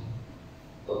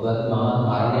ඔබ මම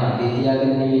මරණය අතේ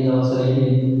තියාගෙන මේ දවස්වල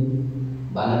ඉන්නේ.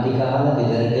 බණ ටික අහලා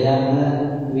දෙදරට යන්න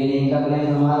වෙන එකක් නෑ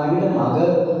සමහර විට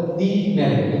මගදී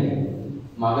මැරෙන්නේ.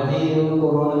 මගදී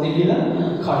කොරෝනා තිබිලා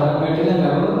කඩක් වැටිලා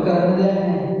මැරුණොත් කරන්න දෙයක්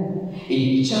නෑ.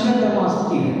 ඉච්ඡාටම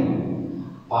අස්තිර.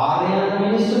 පාරේ යන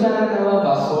මිනිස්සු මැරෙනවා,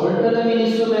 බස් වලට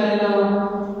මිනිස්සු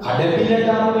මැරෙනවා. කඩපිලට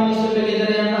ආව මිනිස්සුන්ට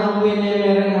ගෙදර යන්න හම්බ වෙන්නේ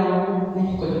මැරෙනවා.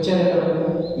 මේ කොච්චර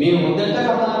මේ හොඳට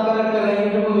කතා කර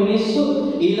හිටපු මිනිස්සු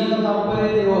ඊළඟ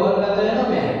තප්පරේදී රෝහල්ගත වෙනවා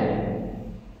මැරෙනවා.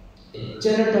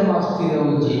 එච්චරටම අස්තිර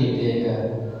වූ ජීවිතයක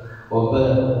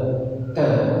ඔබට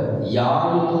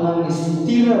යාළුතුන්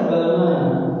ස්ථිරවම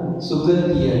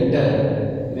සුගතියට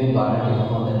මේ බණ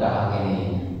හොඳට අහගෙන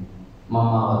මම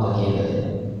අවත කියලාද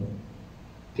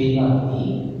පින්වත්නි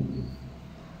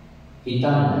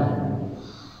හිතන්න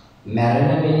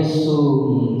මරණ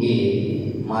මිනිස්සුගේ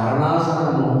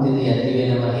මරණාසන්න මොහොතේ ඇති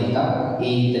වෙනම හිතක්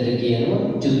ඒ හිතට කියනවා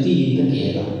චුති හිත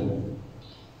කියලා.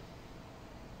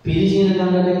 පිළිසින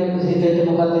ගන්නට හිතට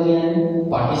මොකක්ද කියන්නේ?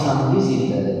 පටිසන්ධි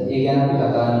සිත. ඒ ගැන අපි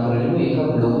කතා කරමු. ඒක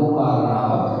ලොකු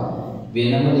කාරණාවක්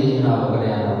වෙනම දේශනාවකට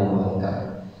යන්න ඕන එකක්.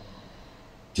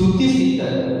 චුතිසිත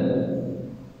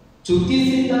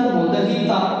මොද හිතක්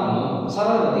වුණොත්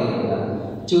සරල තේරුම.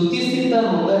 චුතිසිත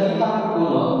මොද හිතක්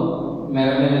වුණොත්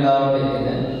මරණ වෙලාවට එන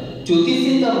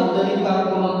චුතිසිත මොද හිතක්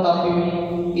වුණොත් අපි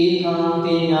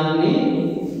ඒකාන්තයෙන් යන්නේ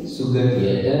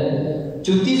සුගතියට.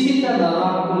 චුතිසිත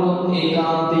නරක වුණොත්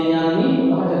ඒකාන්තයෙන් යන්නේ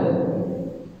මොකටද?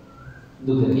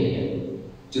 දුගතියට.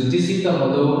 චුතිසිත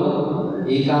මොද වුණොත්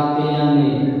ඒකාන්තයෙන්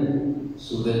යන්නේ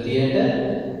සුගතියට,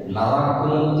 නරක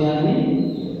වුණොත් යන්නේ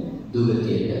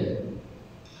දුගතියට.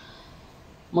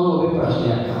 මම ඔබේ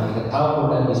ප්‍රශ්නයක් අහන්න තව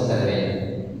පොඩ්ඩක් විස්තර වෙන්න.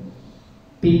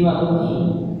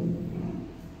 පින්වත්නි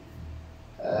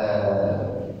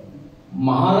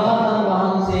මහරහතන්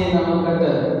වහන්සේ නමකට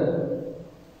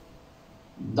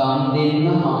දන් දෙන්න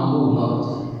හම්බ වුණොත්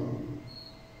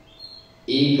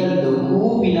ඒක ලොකු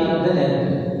පිනක්ද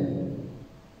නැද්ද?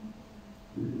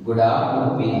 ගොඩාක්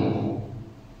ලොකු පිනක්.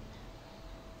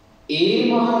 ඒ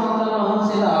මහරහතන්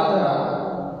වහන්සේලා අතර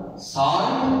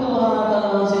සාරිපුත්ත මහරහතන්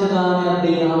වහන්සේට දානයක්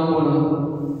දෙන්න හම්බ වුණොත්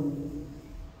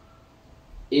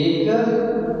ඒක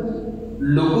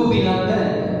ලොකු පිනක්ද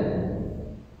නැද්ද?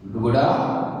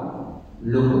 ගොඩාක්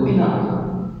ලොකු පිනක්.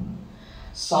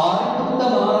 සාරිපුත්ත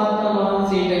මහරහතන්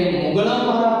වහන්සේට මුගලන්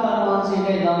මහරහතන්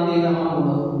වහන්සේට දන් දෙන්න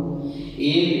හම්බුණා.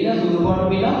 ඒ පින සුදුපත්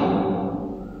පිනක්.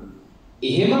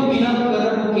 එහෙම පිනක්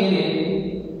කරපු කෙනෙක්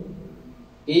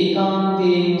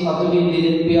ඒකාන්තයෙන් සතුටින්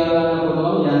දෙදෙත් පියා ගන්න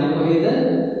පුළුවන් යන්නේ කොහෙද?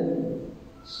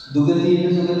 දුගතියද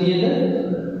සුගතියද?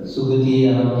 සුගතිය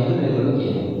යනවා කියන මේගොල්ලෝ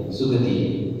කියනවා.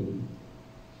 සුගතිය.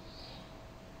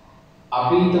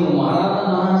 අපි හිතමු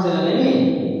මහරහතන් වහන්සේලා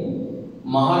නෙමෙයි.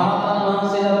 මහරහතන්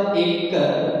වහන්සේලා එක්ක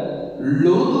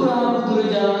ලෝතුරා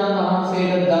බුදුරජාණන්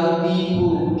වහන්සේට දන් දීපු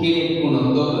කෙනෙක්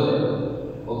වුණොත්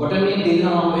ඔබට මේ දෙන්න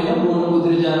හම් වෙන මොන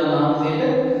බුදුරජාණන්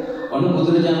වහන්සේට ඔන්න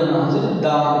බුදුරජාණන් වහන්සේට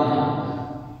දානය.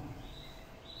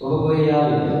 ඔබ කොහේ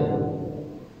යාවිද?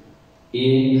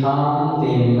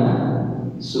 ඒකාන්තයෙන්ම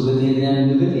සුගතිය දැන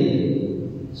දුගතිය.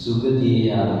 සුගතිය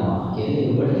යනවා කියන්නේ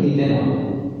ඔබට හිතෙනවා.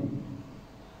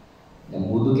 දැන්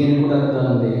බුදු කෙනෙකුට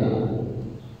දන් දෙන්න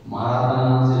මහරහතන්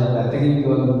වහන්සේලා පැත්තකින් කිව්ව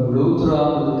ලෝතුරා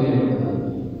බුදු කෙනෙකුට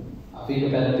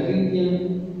අපිට පැත්තකින්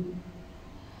කියන්නේ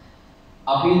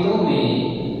අපි මේ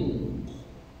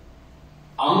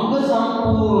අංග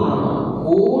සම්පූර්ණ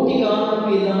කෝටි ගණන්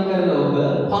වේදම් කරලා ඔබ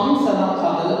පන්සලක්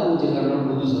හදලා පූජා කරන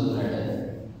බුදු සසුනට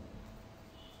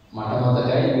මට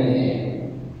මතකයි මේ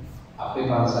අපේ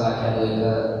පන්සලක් හැදුව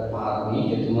එක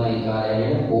මහත්මිය එතුමා ඒ කාලේ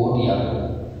කෝටියක්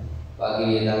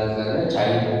වගේ වේදම් කරලා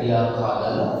චෛත්‍යයක්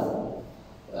හදලා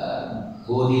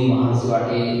බෝධි මහන්සි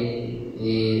වටේ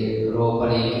ඒ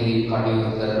රෝපණය කිරීම කටයුතු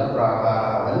කරලා ප්‍රාකාර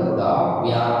හදලා ගොඩාක්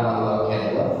විහාර මළුවක්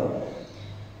හැදුවා.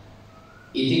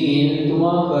 ඉතින්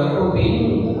එතුමා කරපු පින්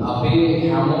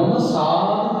අපේ හැමෝම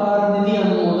සාධාර දෙවි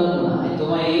අනුමෝදන් වුණා.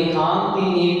 එතුමා ඒ කාන්තේ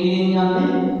මේ පින්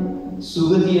යන්නේ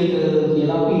සුගතියට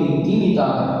කියලා අපි ඉතින්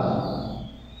හිතාගත්තා.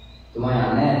 එතුමා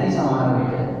යන්නේ ඇති සමහර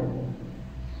විට.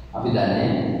 අපි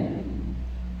දන්නේ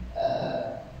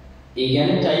ඒ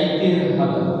කියන්නේ චෛත්‍ය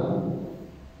හදලා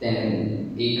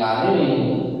දැන් ඒ කාලේ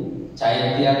මේ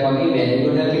චෛත්‍යයක් වගේ වැඩි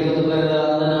ගොඩක් එකතු කරලා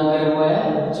වන්දනා කරපු අය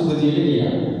සුගතියට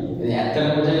ගියා. ඉතින්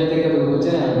ඇත්තටම චෛත්‍යයක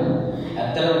කොච්චර යනවා?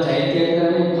 ඇත්තටම චෛත්‍යයක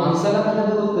කරන්නේ පන්සලක්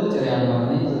හදලා කොච්චර යනවා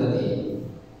නේ සුගතිය.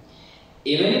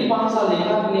 එවැනි පන්සල් එකක්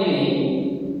නෙමෙයි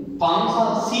පන්සල්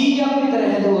 100ක් විතර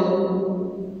හැදුවොත්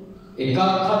එකක්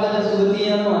හදලා සුගතිය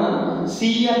යනවා නම්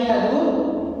 100ක් හැදුවොත්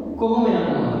කොහොම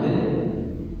යනවද?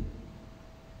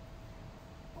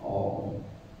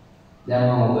 දැන්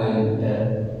මම ඔබට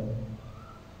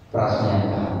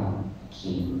ප්‍රශ්නයක් අහනවා.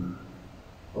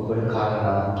 ඔබට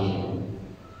කාරණාවක් කියන්න.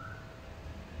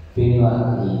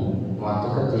 පින්වත්නි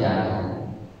මතක තියාගන්න.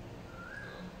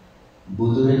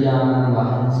 බුදුරජාණන්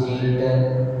වහන්සේට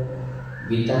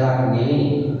විතරක් නෙවෙයි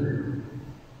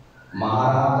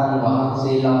මහරහතන්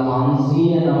වහන්සේලා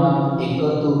 500 නමක්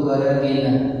එකතු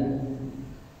කරගෙන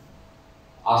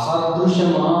අසදෘශ්‍ය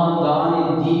මහා දානෙ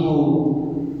දීපු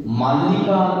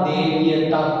මල්ලිකා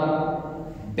දේවියට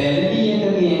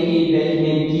බැරියකගේ ඇඟේ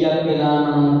බැරිමෙන් කියක් වෙලා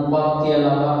නම් උපත්ය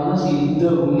ලබන්න සිද්ධ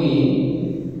වුණේ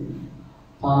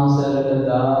පන්සලට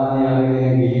දානය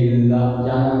අරගෙන ගිහිල්ලා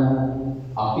යන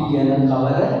අපි ගැන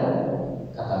කවර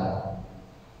කතාවක්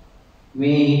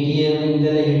මේ හිටියේ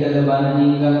ඉඳලා හිටලා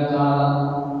බණින්ගක් කාලා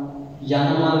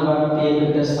යනමල්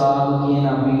වටේකට සාදු කියන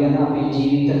අපි ගැන අපේ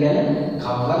ජීවිත ගැන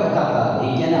කවර කතාවද?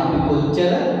 ඒ කියන්නේ අපි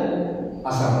කොච්චර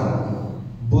අසරණද?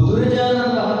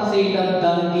 බුදුරජාණන් වහන්සේට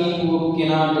දන් දීපු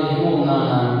කෙනාට එහෙම වුණා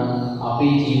නම්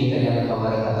අපේ ජීවිත ගැන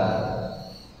කවර කතාවද?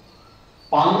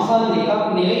 පන්සල් එකක්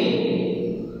නෙවෙයි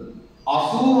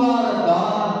 84000ක්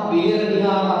පෙර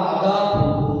විහාර හදාපු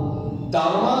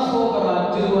ධර්මාශෝක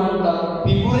රජුන්ට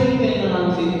පිපුරෙන් වෙන්න නම්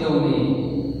සිද්ධ වුණේ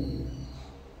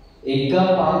එක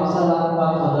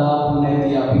පන්සලක්වත් හදාපු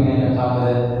නැති අපි ගැන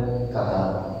කවර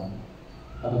කතාවද?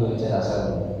 අපි කොච්චර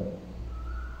අසරණද?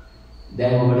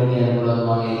 දැන් ඔබට කියන්න පුළුවන්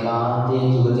මගේ කාන්තේ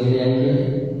දුගතියට යන්නේ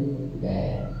බෑ.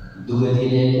 දුගතියට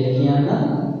කියන්න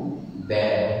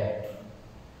බෑ.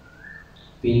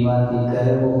 පින්වත්නි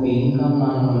කරපු පින්කම්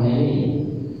අනුව නෙවෙයි.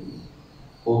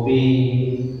 ඔබේ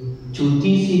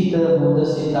චුතිසිත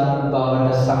මුදසිතක්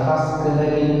බවට සකස්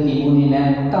කරගෙන තිබුණේ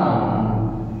නැත්නම්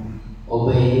ඔබ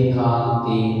ඒ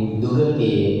කාන්තේ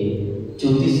දුගතියේ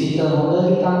චුතිසිත හොඳ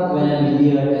හිතක් වෙන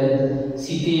විදියට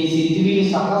සිතේ සිතිවිලි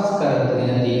සකස්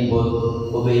කරගෙන තිබ්බොත්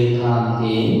ඔබ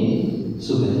ඒකාන්තයෙන්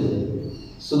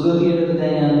සුගතියට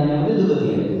දැන් යන්නේ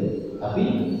දුගතියට. අපි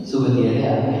සුගතියට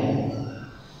යන්නේ.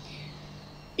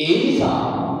 ඒ නිසා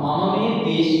මම මේ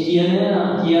දේශ කියන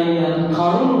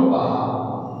කරුණු පහ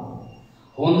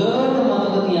හොඳට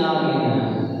මතක තියාගෙන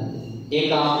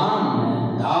ඒක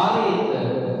අහන්න ධාරේත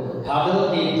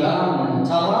හදවතේ ගන්න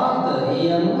චරාත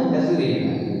ඒ අනුව හැසිරෙන්න.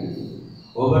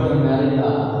 ඔබට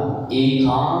මැරිලා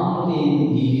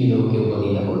ඒකාන්තයෙන් දිව්‍ය ලෝකෙ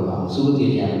උපදින්න පුළුවන්.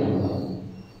 සුගතියට යන්න පුළුවන්.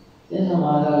 දැන්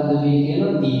සමාජාර්ථ වේ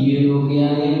කියන දිව්‍ය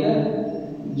ලෝකයන්ට යන්න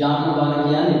බණ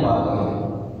කියන්නේ එපා කියලා.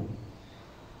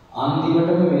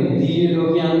 අන්තිමටම මේ දිව්‍ය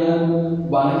ලෝකයන්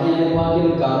බණ කියන්නේ එපා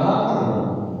කියලා ගරහා කරනවා.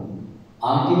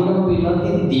 අන්තිමටම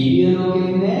පිළිවෙත් දිව්‍ය ලෝකෙ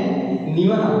නෑ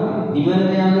නිවනක්.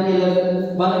 නිවනට යන්න කියලා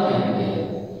බණ කියන්නේ.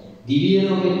 දිව්‍ය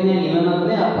ලෝකෙ නෑ නිවනක්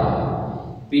නෑ අපා.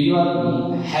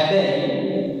 පිළිවෙත් හැබැයි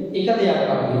එක දෙයක්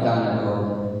අපි හිතන්න ඕන.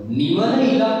 නිවන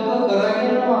ඉලක්ක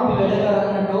කරගෙනම අපි වැඩ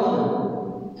කරන්නට ඕන.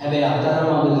 හැබැයි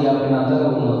අතරමඟදී අපි නතර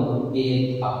වුණොත්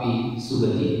ඒ අපි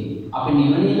සුගතියේ අපි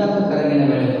නිවන ළඟ කරගෙන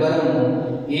වැඩ කරමු.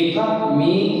 ඒකත්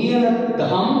මේ කියන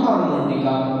ධම් කරුණු ටික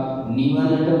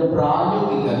නිවනට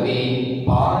ප්‍රායෝගික වේ,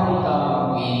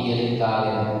 පාරමිතාවක් වේ කියලා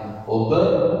හිතාගෙන ඔබ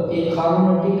ඒ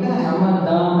කරුණු ටික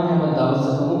හැමදාම හැම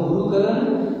දවසකම පුරු කරන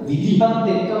විදිහත්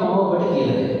එක්කම ඔබට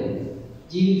කියලා දෙන්න.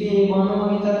 ජීවිතේ නිවනම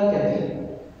විතරක් ඇති.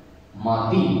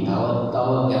 මදි තව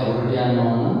ගැඹුරට යන්න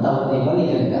ඕන නම් තව දේවල්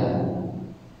ඉගෙන ගන්න.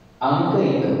 අංක 1.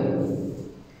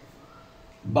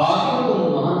 භාග්‍යවතුන්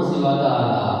වහන්සේ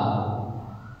වදාළා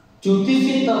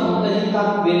චුතිසිත හොඳ හිතක්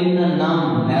වෙන්න නම්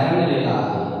මරණ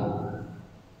වෙලාවේ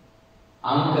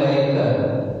අංක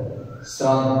 1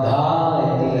 ශ්‍රද්ධාව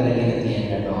ඇති කරගෙන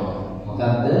තියෙන්නට ඕන.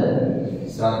 මොකද්ද?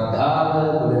 ශ්‍රද්ධාව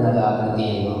ගොඩනගාගෙන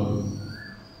තියෙනවා.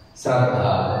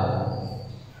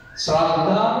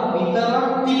 ශ්‍රද්ධාව විතරක්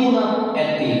තිබුණත්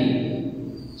ඇති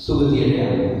සුගතියට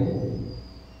යනවා.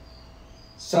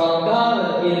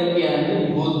 ශ්‍රද්ධාව කියන්නේ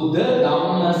බුද්ධ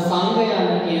ධම්ම සංඝ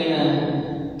යන කියන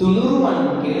තුනුරුවන්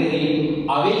කෙරෙහි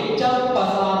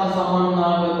අවිච්ඡප්පසාද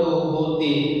සමන්නාගතෝ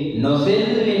හෝති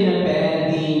නොසෙල්වෙන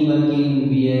පෑදීමකින්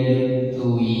විය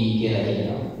යුතුයි කියලා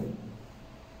කියනවා.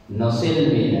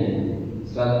 නොසෙල්වෙන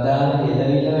ශ්‍රද්ධාව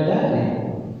හෙළවිල වැඩක් නැහැ.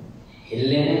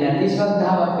 හෙල්ලෙන්නේ නැති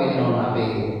ශ්‍රද්ධාවක් වෙන්න ඕන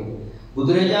අපේ.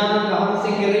 බුදුරජාණන්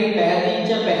වහන්සේ කෙරෙහි පෑදීච්ච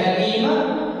පැහැදීම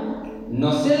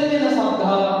නොසෙල්වෙන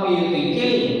ශ්‍රද්ධාවක් වේ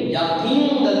යුතුයි.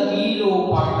 යතින්ද කීලෝ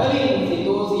පඨවින්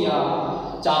සිතෝසියා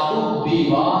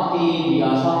චතුබ්බිවාදී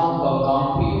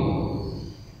විසම්පකම්පියෝ.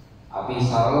 අපි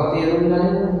සරල තේරුම්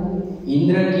ගමු.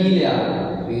 ඉන්ද්‍රකීලය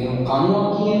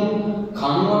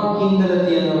කණුවක් ඉඳලා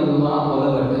තියෙනවා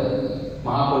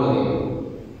මහා පොළවේ.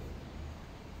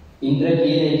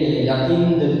 ඉන්ද්‍රකීලය කියන්නේ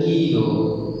යතින්ද කීලෝ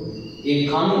ඒ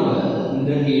කණුව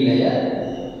ඉන්ද්‍රකීලය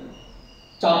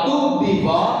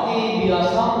චතුබ්බිවාදී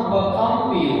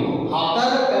විසම්පකම්පියෝ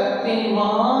හතර පැත්තෙන්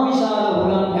මහා විශාල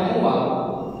හුලං හැමුවා.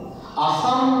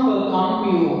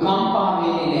 අසම්පකම්පියෝ කම්පා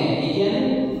වෙන්නේ නැහැ. ඒ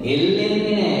කියන්නේ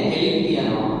එල්ලෙන්නේ නැහැ. එලින්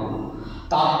තියනවා.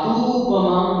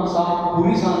 තතුපමං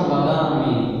සප්පුරිසං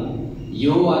වදාමි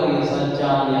යෝ අරිය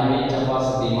සත්‍යානි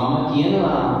අවිච්ඡපස්සති. මම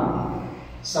කියනවා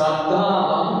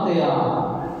ශ්‍රද්ධාවන්තයා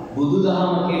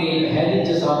බුදුදහම කෙරෙහි පැහැදිච්ච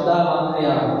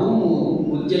ශ්‍රද්ධාවන්තයා දුමු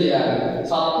උජ්ජලයා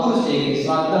සත්පුරුෂයෙක්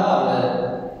ශ්‍රද්ධාව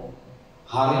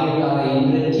හරියට අර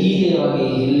ඉන්ද්‍රකීලය වගේ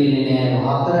හෙල්ලෙන්නේ නැහැ.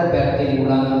 හතර පැත්තෙන්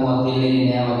උලංගුවක් හෙල්ලෙන්නේ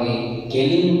නැහැ වගේ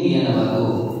කෙලින් තියනවලු.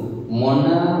 මොන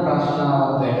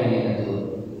ප්‍රශ්නාවක් වැටෙන්නේ නැතුව.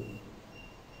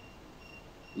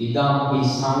 ඉදම්පි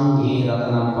සංඝේ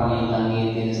රතනම් පණිතං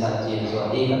ඒතෙන් සත්‍යයෙන් සෝ.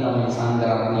 ඒක තමයි සංඝ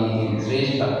රත්නයේ තියෙන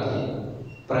ශ්‍රේෂ්ඨත්වය.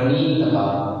 ප්‍රණීත බව.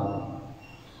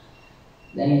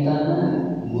 දැන් හිතන්න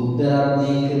බුද්ධ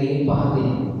රත්නයේ කෙරෙහි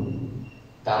පහදින.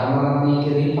 ධර්ම රත්නයේ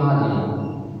කෙරෙහි පහදින.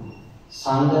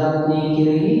 සංඝ රත්නයේ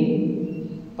කෙරෙහි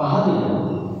පහදිනවා.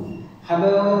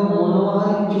 හැබැයි මොනවා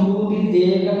හරි චූටි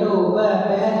දෙයකට ඔබ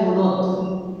පැහැදුනොත්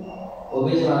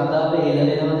ඔබේ ශ්‍රද්ධාව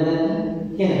හෙළවෙනවද නැද්ද?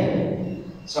 හෙළවෙනවා.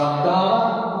 ශ්‍රද්ධාව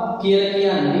කියලා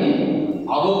කියන්නේ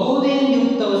අවබෝධයෙන්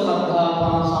යුක්තව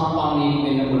ශ්‍රද්ධාව සම්පන්නයෙන්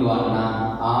වෙන්න පුළුවන් නම්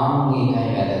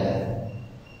ඒකයි වැදගත්.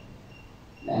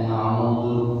 දැන්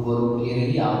ආමෝදුරු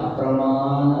කෙරෙහි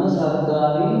අප්‍රමාණ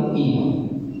ශ්‍රද්ධාවෙන්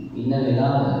ඉන්න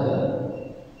වෙලාවක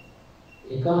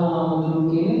එක ආමෝදුරු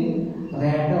කෙනෙක්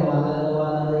රැට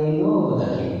වදන ඉන්නෝ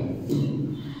දකින්න.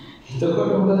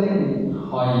 එතකොට මොකද වෙන්නේ?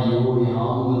 අයියෝ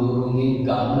ආමෝදුරුන්ගේ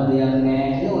ගන්න දෙයක්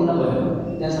නැහැ කියලා ඔන්න බලන්න.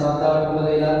 දැන් ශ්‍රද්ධාවට මොකද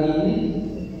වෙලා තියෙන්නේ?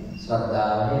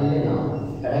 ශ්‍රද්ධාව හෙල්ලෙනවා.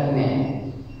 වැඩක් නැහැ.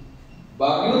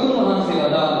 භාග්‍යවතුන් වහන්සේ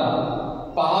වදාළා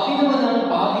පහදිනව නම්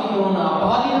පහදින්න ඕන,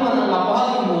 අපහදිනව නම්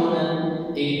අපහදින්න ඕන.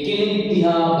 එක්කෙනෙක්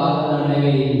දිහා බලන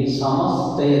නෙවෙයි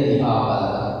සමස්තය දිහා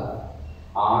බලන.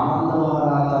 ආනන්ද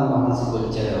මහරහතන් වහන්සේ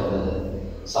කොච්චරවද?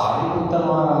 සාරිපුත්ත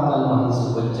මහරහතන්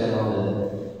වහන්සේ කොච්චරවද?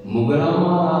 මුගලන්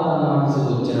මහරහතන් වහන්සේ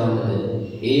කොච්චරවද?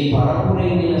 ඒ පරපුරේ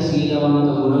ඉන්න සීලවන්ත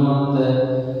ගුණවන්ත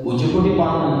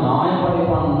උජුපටිපන්න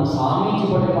නායපටිපන්න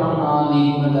සාමීචිපටිපන්න ආදී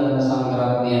ගුණධර්ම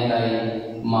සංග්‍රහණයටයි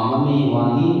මම මේ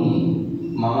වඳින්නේ,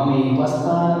 මම මේ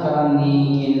උපස්ථාන කරන්නේ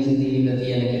කියන සිතිවිල්ල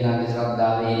තියෙන කෙනාගේ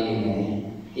ශ්‍රද්ධාව එන්නේ නැහැ.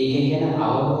 ඒක කියන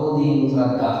අවබෝධයෙන්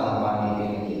ශ්‍රද්ධා සම්පන්න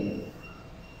කෙනෙක්.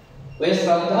 ඔය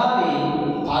ශ්‍රද්ධාවේ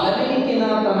පළවෙනි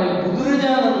කෙනා තමයි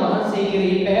බුදුරජාණන් වහන්සේ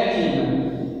කෙරෙහි පැහැදීම.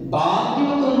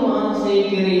 භාග්‍යවතුන් වහන්සේ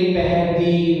කෙරෙහි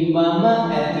පැහැදීමම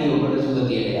ඇති ඔබට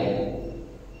සුගතියට යන්න.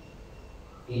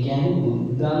 ඒ කියන්නේ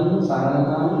බුද්ධං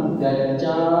සරණං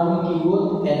ගච්ඡාමි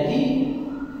කිව්වොත් ඇති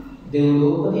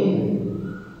දෙව්ලොව උපදින්න.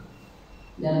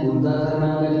 දැන් බුද්ධං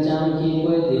සරණං ගච්ඡාමි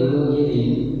කියනකොට දෙව්ලොව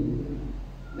කියන්නේ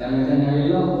දැන් මෙතන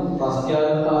ඇවිල්ලා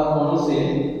පස්චාත්තාප මොනසේ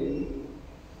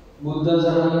බුද්ධං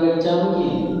සරණං ගච්ඡාමි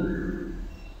කියන්නේ.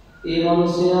 ඒ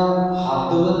මිනිසයා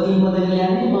හදවතින්මද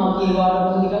කියන්නේ මා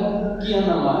කියවාට නිකන්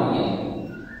කියනවා කියන්නේ.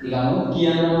 නිකන්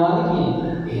කියනවා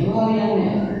කියන්නේ. එහෙම හරියන්නේ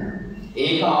නැහැ.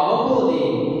 ඒක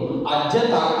අවබෝධයෙන්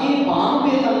අජ්ජතකේ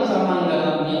පාම්පේතන සරණං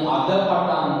ගතම්නි අද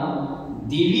පටන්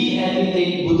දිවි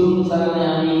ඇතිතෙක් බුදුන්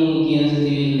සරණ යමි කියන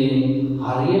සිතිවිල්ලෙන්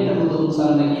හරියට බුදුන්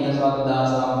සරණ කියන ශ්‍රද්ධා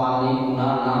සම්පාදේ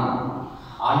වුණා නම්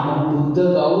අන්න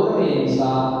බුද්ධ ගෞරවය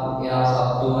නිසා එයා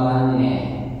සත්තු මරන්නේ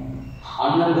නැහැ.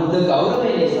 අන්න බුද්ධ ගෞරවය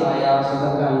නිසා එයා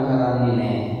සදකම් කරන්නේ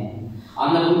නැහැ.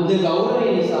 අන්න බුද්ධ ගෞරවය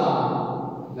නිසා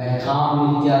වැකාම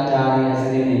විද්‍යාචාරය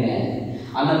ඇසෙන්නේ නැහැ.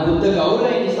 අන්න බුද්ධ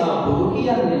ගෞරවය නිසා බොරු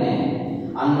කියන්නේ නැහැ.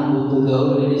 අන්න බුද්ධ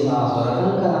ගෞරවය නිසා සොරකම්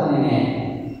කරන්නේ නැහැ.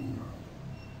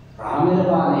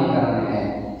 රාමරපාණය කරන්නේ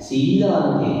නැහැ.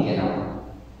 සීලවන්තයෙක් කෙනා.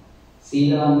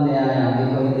 සීලවන්තයා යන්නේ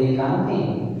කොහෙද ඒකාන්තයෙන්?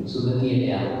 සුගතියට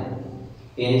යනවා.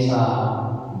 ඒ නිසා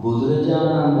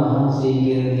බුදුරජාණන් වහන්සේ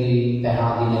කෙරෙහි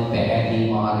පැහැදිලි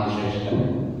පැහැදිලි මාර්ග ශ්‍රේෂ්ඨ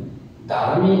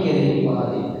ධර්මයේ කෙරෙහි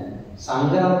පාදින්න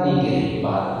සංග්‍රහණය කෙරෙහි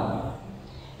පාදින්න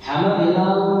හැම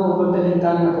වෙලාවෙම ඔබට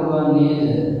හිතන්න පුළුවන් නේද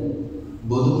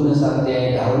බුදු ගුණ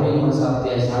සත්‍යයි ධර්මයේ ගුණ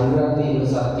සත්‍යයි සංග්‍රහණයේ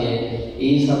ගුණ සත්‍යයි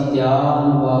ඒ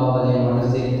සත්‍යානුභවයෙන්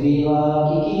මනසේ වේවා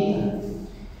කිකීත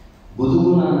බුදු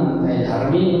ගුණ අනන්තයි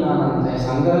ධර්මයේ ගුණ අනන්තයි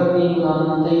සංග්‍රහණයේ ගුණ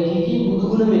අනන්තයි කිකී බුදු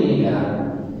ගුණ මෙහෙය කරන්නේ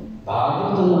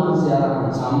භාග්‍යවතුන් වහන්සේ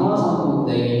ආරම්භ සම්මා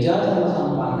සම්බුද්ධ විචාරන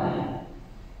සම්පන්නයි.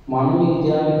 මනෝ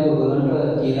විද්‍යාවේ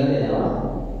ඔයගොල්ලන්ට කියලා දෙනවා.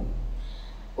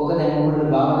 ඔක දැන්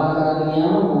ඔයගොල්ලෝ භාවනා කරගෙන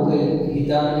යනවා. ඔක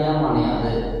හිතාගෙන යනවා අනේ අද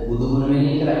බුදු ගුණ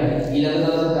මෙහෙය කරයි. ඊළඟ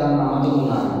දවස් කරන්න අමතක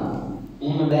වුණා.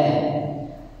 එහෙම බෑ.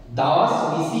 දවස්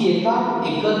 21ක්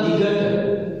එක දිගට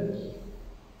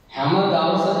හැම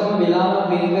දවසකම වෙලාවක්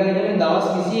වෙන් කරගෙන දවස්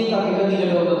 21ක් එක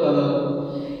දිගට ඔබ කළොත්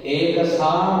ඒක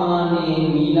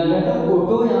සාමාන්‍යයෙන් ඊළඟට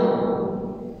කොටෝ යනවා.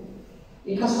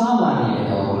 ඒක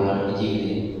සාමාන්‍යයෙන් ඔයගොල්ලන්ට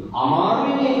ජීවිතේ.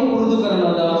 අමාරුවෙන් ඒක පුරුදු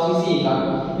කරනවා දවස් 21ක්.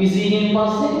 21න්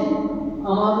පස්සේ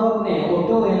අමාරුවක් නෑ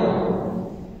කොටෝ එනවා.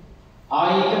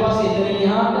 ආයෙ ඊට පස්සේ එතනින්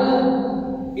එහාට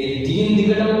ඒ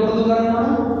දිගටම පුරුදු කරනවා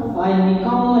ආයෙ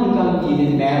නිකන්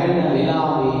ජීවිතේ බැහැරෙන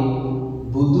වෙලාවේ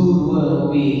බුදුරුව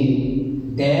ඔබේ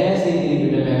දැසේ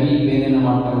පිට බැවි වෙන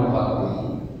මට්ටමකට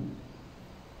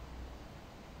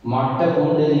මට්ට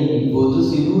කුණ්ඩලී බුදු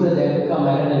සිරුර දැක්ක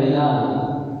මරණ වෙලාවේ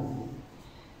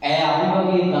ඇය අපි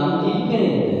වගේ ගම්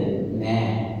කෙනෙක්ද නෑ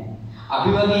අපි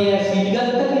වගේ සීල්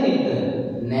ගත්ත කෙනෙක්ද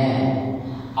නෑ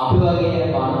අපි වගේ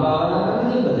බණ භාවනා කරන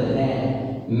කෙනෙක්ද නෑ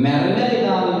මරණ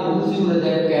වෙලාවේ බුදු සිරුර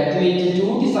දැක්ක ඇතුලේ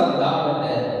චූටි සද්දාකට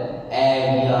ඇය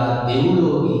ගියා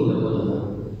දෙව්ලොව ගිහින්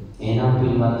එහෙනම්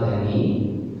පින්වත්නි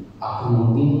අපි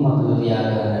මුලින්ම මතක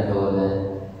තියාගන්නට ඕන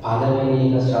පළවෙනි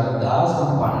එක ශ්‍රද්ධා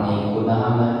සම්පන්නයෙක්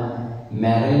වුණාම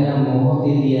මැරෙන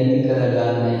මොහොතේදී ඇති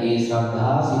කරගන්න ඒ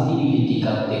ශ්‍රද්ධා සිතිවිලි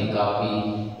ටිකත් එක්ක අපි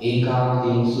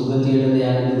ඒකාන්තයෙන් සුගතියටද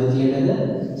යන දුගතියටද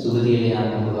සුගතියට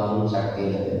යන්න පුළුවන් ශක්තිය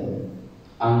ලැබෙනවා.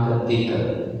 අංක 2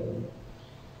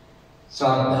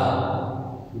 ශ්‍රද්ධා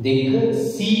 2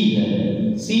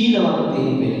 සීලවන්තයෙක්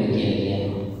වෙන්න කියන්නේ.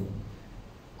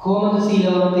 කොහොමද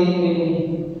සීලවන්තයෙක් වෙන්නේ?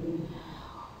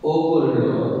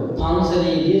 ඕගොල්ලෝ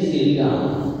පන්සලේ සීල්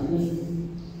ගන්නවා.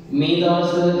 මේ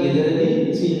දවස්වල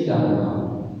ගෙදරදී සීල් ගන්නවා.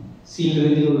 සීල්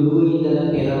රෙදි ඔළුවේ ඉඳලා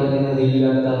පෙරවගෙන සීල්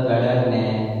ගත්තත් වැඩක්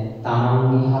නැහැ.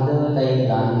 තමන්ගේ හදවතයි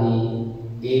දන්නේ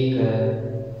ඒක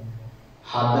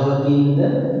හදවතින්ද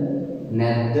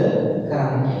නැද්ද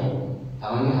කරන්නේ.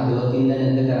 තමන්ගේ හදවතින්ද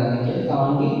නැද්ද කරන්නේ කියලා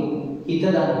තමන්ගේ හිත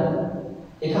දන්න.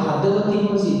 ඒක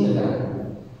හදවතින්ම සිද්ධ කරන්නේ.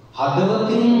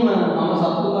 හදවතින්ම මම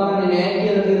සතුටු කරන්නේ නැහැ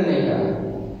කියලා තීරණය කරනවා.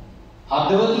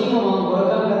 හදවතින්ම මම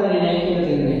හොරකම් කරන්නේ නැහැ කියලා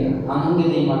තීරණය කරනවා.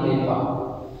 අනුන්ගේ මට එපා.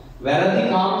 වැරදි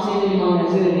කාමසේදී මම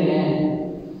හැසිරෙන්නේ නැහැ.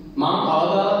 මම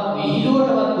කවදාවත්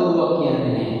විහිළුවටවත් බොරුවක් කියන්නේ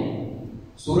නැහැ.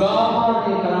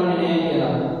 සුරාපානය කරන්නේ නැහැ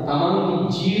කියලා තමන්ගේ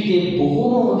ජීවිතේ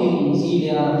බොහොම හොඳින් සීලය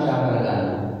ආරක්ෂා කරගන්න.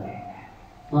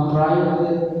 මම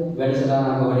ප්‍රායෝගික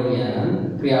වැඩසටහනක වැඩ කියනනම්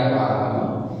ක්‍රියාකාරකම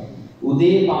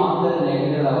උදේ පාන්දර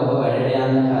නැගිටලා ඔබ වැඩට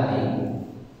යන්න කලින්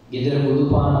ගෙදර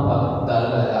බුදුපානක්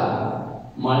දාලා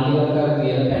මල් ටිකක් කර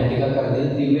කියලා පැන් ටිකක් කර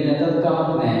දෙන්න තිබ්බේ නැතත් කමක්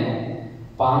නැහැ.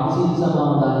 පන්සිල්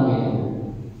සමාදන් වෙන්න.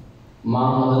 මම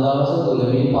මොකද දවස් තුල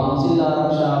මේ පන්සිල්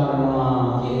ආරක්ෂා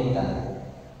කරනවා කියලා හිතන්න.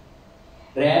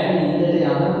 රැට නිින්දට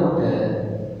යනකොට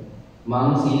මං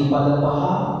සිල්පද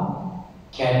 5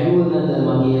 කැඩුවනද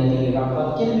මගේ ඇති එකක්වත්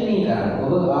කියලා මෙනෙහි කරන්න.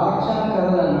 ඔබ ආරක්ෂා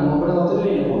කරගන්න ඔබට වතුර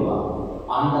වෙන්න පුළුවන්.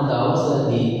 අන්න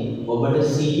දවසදී ඔබට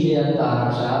සීලයක්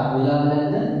ආරක්ෂා වෙලා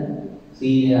නැද්ද?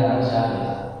 සීලය ආරක්ෂා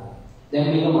වෙලා. දැන්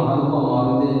මේක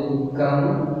මහලුකමාරුද කරන්න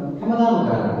හැමදාම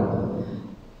කරන්න.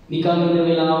 නිකන් ඉන්න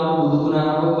වෙලාවක බුදු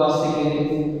ගුණානක බස්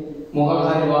එකේ මොකක්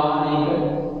හරි වාහනයක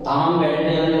තාම වැඩට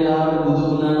යන වෙලාවට බුදු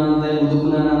ගුණානන්තයි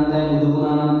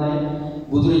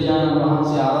බුදුරජාණන්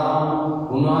වහන්සේ ආරාම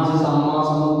උන්වහන්සේ සම්මා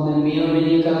සම්බුද්ධ මේ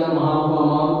මෙලී කරන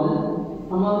මහලුකමාරුද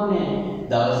අමාරු නෑ.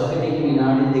 දවසකට එක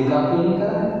විනාඩි 2ක් ඉන්න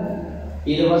කරන්නේ.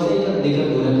 ඊට පස්සේ ඒක 2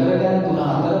 3 කරගන්න 3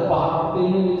 4 5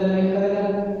 වෙන විතර වෙන්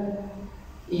කරගන්න.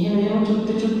 එහෙම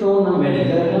චුට්ට ඕනම් වැඩි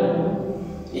කරගන්න.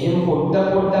 එහෙම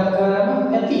පොඩ්ඩක්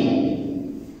කරාම ඇති.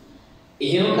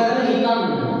 එහෙම කරලා හිතන්න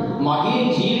මගේ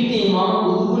ජීවිතේ මම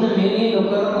බුදුගුණ මෙනෙහි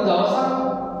නොකරපු දවසක්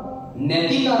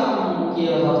නැති තරම්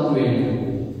කියලා සතුටු වෙන්න.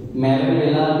 මැරෙන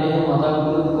වෙලාවට එහෙම මතක්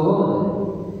වුණොත් කොහොමද?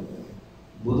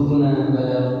 බුදුගුණ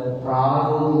වල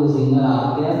ප්‍රායෝගික සිංහල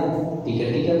අර්ථය ටික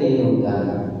තේරුම්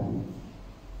ගන්න.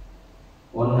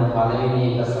 ඔන්න පළවෙනි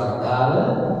එක ශ්‍රද්ධාව,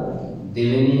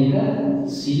 දෙවෙනි එක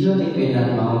සිල්වතෙක්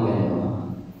වෙන්න මම කියනවා.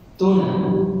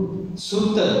 3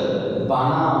 සුත්ත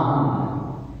බණ අහන්න.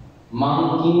 මං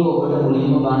කිව්ව ඔබට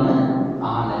මුලින්ම බණ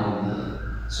අහන්න.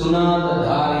 සුනාත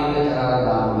ධාරේත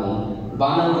කරගාමි.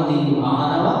 බණ මුලින්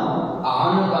අහනවා,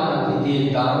 අහන බණ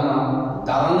පිටේ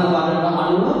තරණ බණට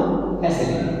අනුව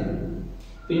හැසිරෙන්න.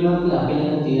 පින්වත්නි අපි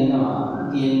ළඟ තියෙනවා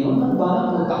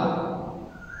බණ පොතක්.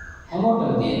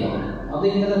 හැමෝටම තියෙනවා. අද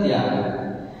ඉඳලා තියාගන්න.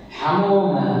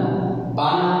 හැමෝම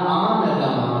බණ අහන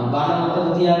ගමන් බණ මතක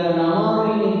තියාගන්න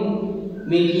අමාරුයිනේ.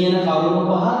 මේ කියන කරුණු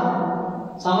පහ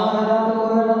සමානකට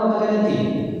කරලා මතක නැති.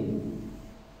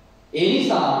 ඒ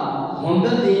නිසා හොඳ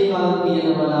දේවල්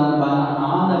කියනවා නම් බණ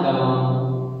අහන ගමන්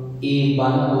ඒ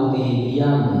බණ පොතේ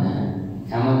ලියන්න.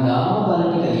 හැමදාම බණ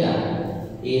ටික ලියන්න.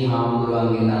 ඒ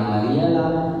හාමුදුරුවන්ගේ නම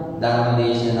ලියලා ධර්ම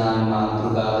දේශනාවේ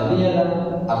මාතෘකාව ලියලා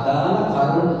අදාළ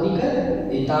කරුණු ටික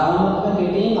ඊටාත්ම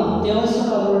කෙටියෙන් අත්‍යවශ්‍ය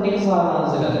කරුණු ටික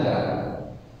සාරාංශගත කරගන්න.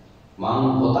 මම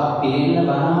පොතක් පිරෙන්න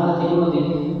බණ අහලා තියෙනවද?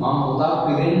 මම පොතක්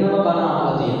පිරෙන්නම බණ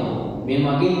අහලා තියෙනවා. මේ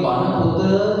මගේ බණ පොත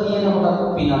කියන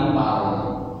කොටත් පිනක් පාරයි.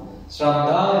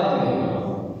 ශ්‍රද්ධාව ඇති වෙනවා.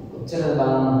 උච්චර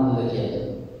බණ හොඳ කියලා.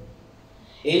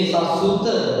 ඒ නිසා සුත්ත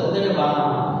හොඳට බණ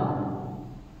අහන්න.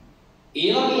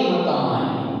 ඒ වගේම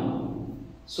තමයි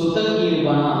සුත්ත කියන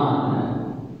බණ අහන්න.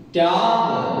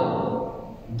 ත්‍යාග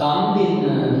දන්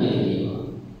දෙන්න කියනවා.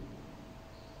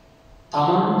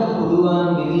 තමන්ට පුළුවන්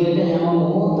විදියට හැම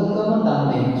මොහොතකම දන්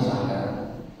දෙන්න උත්සාහ කරන්න.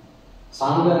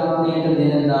 සංඝ රත්නයට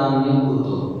දෙන දානය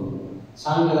පුතු.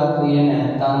 සංඝ රත්නය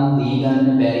නැත්තම් දී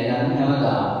ගන්න බැරි නම්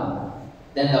හැමදාම.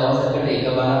 දැන් දවසකට එක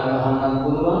බණක් අහන්නත්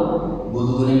පුළුවන්,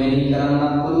 බුදු ගුණ මෙනෙහි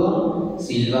කරන්නත් පුළුවන්,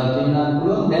 සිල්වත් වෙන්නත්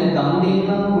පුළුවන්, දැන් දන්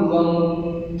දෙන්නත් පුළුවන්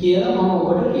කියලා මම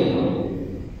ඔබට කියනවා.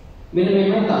 මෙන්න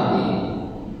මේක තමයි.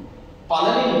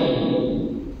 පළවෙනි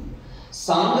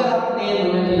සංඝ රත්නය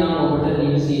නොමැති නම් ඔබට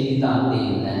නිවසේදී දන්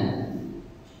දෙන්න.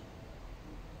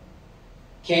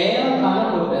 කෑම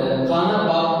කනකොට කන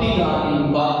බබ්බි ගාමින්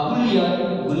බබ්බුලිය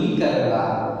ගුලි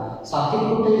කරලා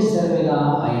සතෙකුට ඉස්සර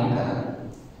වෙලා අයින් කරන්න.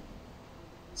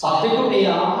 සතෙකුට ඒ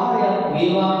ආහාරයක්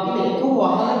වේවා කියලා එක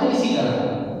වහලට විසි කරන්න.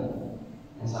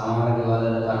 සමහර දේවල්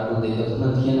තට්ටු 2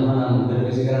 3 තියෙනවා නම් උඹට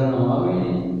විසි කරන්න ඕවා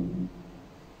වෙන්නේ.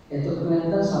 එතකොට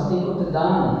නැත්නම් සතෙකුට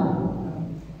දාන්න.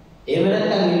 එහෙම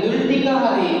නැත්නම් ඉදුල් ටික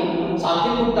හරි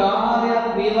සතෙකුට ආහාරයක්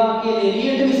වේවා කියලා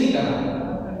එළියට විසි කරන්න.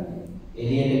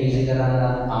 එළියට විසි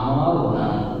කරන්න අමාරු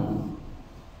නම්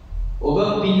ඔබ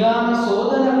පිඟාන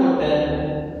සෝදනකොට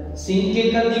සිංක්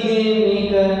එක දිගේ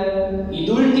මේක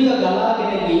ඉදුල් ටික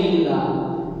ගලාගෙන ගිහිල්ලා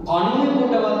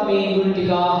කණුවෙකුටවත් මේ ඉදුල්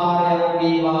ටික ආහාරයක්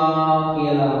වේවා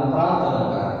කියලා ප්‍රාර්ථනා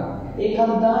කරන්න.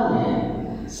 ඒකත් දාන්නේ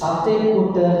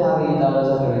සතෙකුට හරි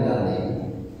දවසකට වෙලා දෙන්න.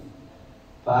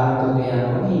 පාරකට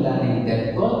යනකොට ඊළඟට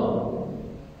දැක්කොත්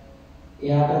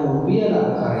එයාට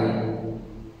රුපියලක් හරි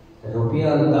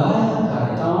රුපියල් 10ක්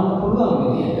හරි තාම පුළුවන්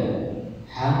විදියට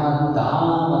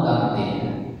හැමදාම දන් දෙන්න.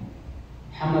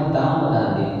 හැමදාම දන්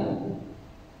දෙන්න.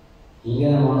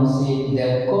 ඊගෙන මොනසේ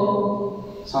දැක්කොත්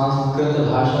සංස්කෘත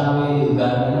භාෂාවේ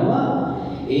උගන්වනවා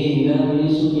ඒ ඉගෙන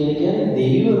මිනිස්සු කියන්නේ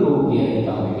දෙවිවරු කියන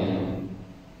තමයි කියනවා.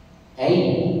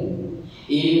 ඇයි?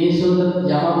 ඒ මිනිස්සුන්ට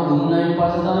යමක් දුන්නායින්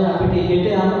පස්සේ තමයි අපිට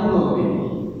ඒකට යන්න පුළුවන් වෙන්නේ.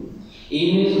 ඒ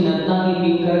මිනිස්සු නැත්නම්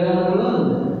ඉතින් කරගන්න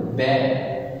පුළුවන්ද? බෑ.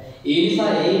 ඒ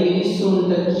නිසා ඒ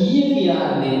මිනිස්සුන්ට කියා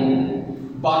දෙන්න,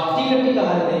 බත් ටික හරි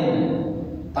දෙන්න.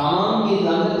 තමන්ගේ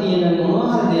ළඟ තියෙන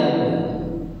මොනවා හරි දෙයක්.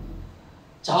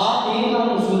 චාතේකම්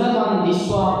සුනකම්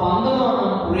දිස්වා පන්දමාන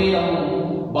පුරේයම්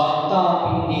බත්තා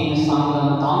පින්දීන සංගම්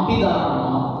තම්පිදාන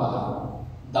මහත්කල.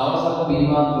 දවසක්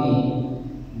පින්වත්නි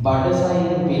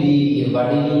බඩසයින් පිළිගිය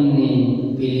බඩගින්නේ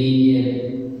පිළිගිය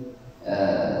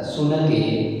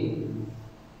සුනකේ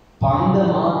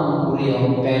පන්දමාන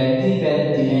පුරේයම් පැද්දි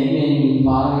නැන්නේ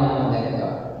පාරයන්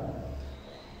දැක්කා.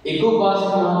 එක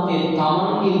උපාසකමහත්තයෙක්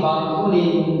තමන්ගේ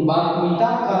බක්කුලෙන් බත්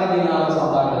මිටක් අරගෙන ආව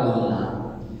සතාට දුන්නා.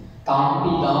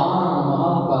 තම්පිදාන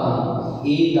මහත්කල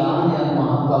ඒ දානයක්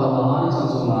මහත්කල තමයි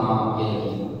සංසුනා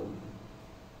කියන්නේ.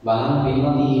 බලන්න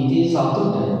පින්වත්නි හිතේ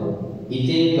සතුට,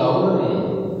 හිතේ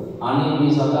ගෞරවය අනේ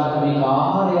මේ සතාට මේක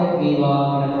ආහාරයක් වේවා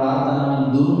කියන ප්‍රාර්ථනාවෙන්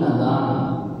දුන්න දාන.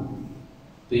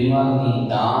 පින්වත්නි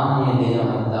දානය දෙන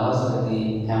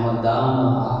දවසකදී හැමදාම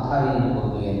අත්හරින්න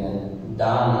පුරුදු වෙන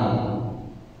දානය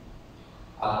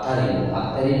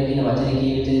අත්හරින්න කියන වචනේ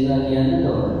කීයද කියන්න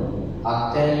ඕන.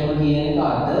 අත්හැරීම කියන එක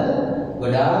අද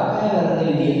ගොඩාක් අය වැරදි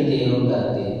විදිහට තේරුම්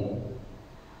ගත්තේ.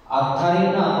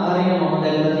 අත්හරින්න මම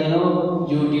දැකලා තියෙනවා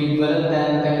YouTube වල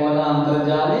තැන් වල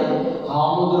අන්තර්ජාලේ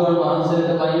හාමුදුරුවෝ වහන්සේට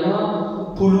බයිනවා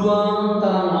පුළුවන්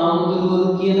තරම්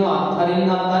හාමුදුරුවෝ කියනවා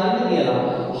අත්හරින්න කියලා.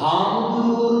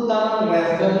 හාමුදුරුවෝ තරම් රැස්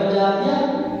කරන જાතිය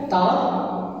තවත්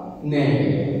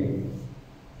නැහැ.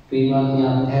 පින්වත්නි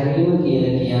අත්හැරීම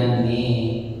කියලා කියන්නේ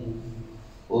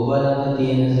ඔබ ළඟ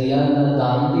තියෙන සියල්ල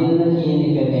දන් දෙන්න කියන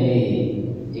එක නෙවෙයි.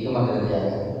 ඒක මතක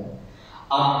තියාගන්න.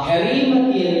 අත්හැරීම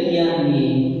කියලා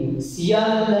කියන්නේ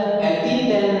සියල්ල ඇති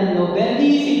තැන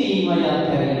නොබැඳී සිටීමයි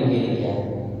අත්හැරීම කියලා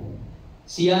කියන්නේ.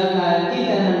 සියල්ල ඇති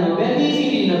තැන නොබැඳී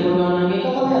සිටින්න පුළුවන් නම් ඒක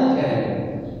තමයි අත්හැරීම.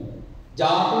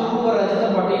 ජාතක රජත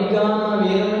පටිඝාන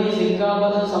වේරමණී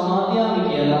සික්ඛාපද සමාදියාමි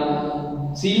කියලා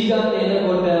සීල් ගන්න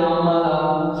එනකොට අම්මාලා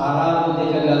කරාබු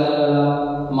දෙක ගලවලා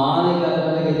මාළේ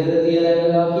ගලවලා ගෙදර තියලා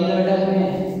ඉන්නවා කියලා වැඩක්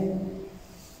නැහැ.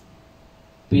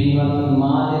 පින්වත්නි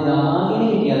මාළේ දාගෙන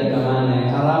හිටියත් කමන්නේ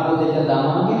කරාබු දෙක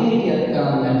දාගෙන හිටියත්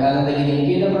කමන්නේ කරදෙකින්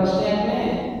කියලා ප්‍රශ්නයක්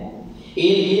නැහැ.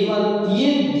 ඒ දේවල්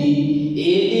තියෙද්දි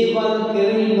ඒ දේවල්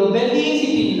කෙරෙහි නොබැඳී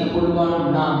සිටින්න පුළුවන්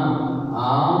නම්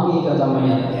මේක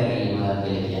තමයි අත්හැරීම කියලා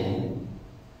කියන්නේ.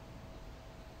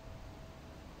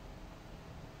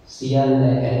 සියල්ල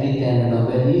ඇති තැන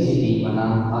නොබැඳී සිටීම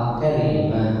නම්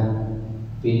අත්හැරීම.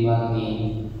 පින්වත්නි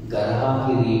ගරහා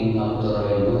කිරීම අතර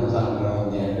වෙන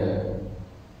සංග්‍රහණයට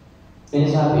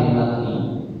එනිසා පින්වත්නි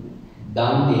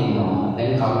දන් දෙනවා.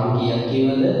 දැන් කවුරු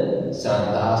කියවද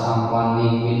ශ්‍රද්ධා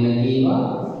සම්පන්නයෙක් වෙන්න කීවා,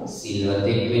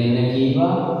 සිල්වතෙක් වෙන්න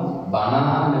කීවා, බණ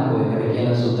අහන්න කොහෙද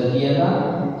කියලා සුත කියලා,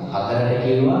 හතරට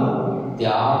කිව්වා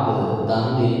ත්‍යාග දන්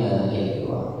දෙන්න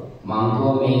කියලා. මං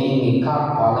කෝ මේකෙන් එකක්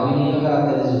පළවෙනි එක කරත්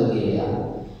ඇති සුත කියලා.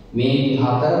 මේ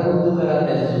හතර පුරුදු කරත්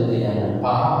ඇති සුත කියලා.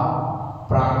 පහ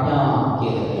ප්‍රඥා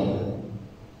කියලා කියනවා.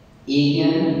 ඒ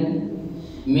කියන්නේ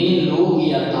මේ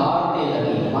ලෝකීය යථාර්ථය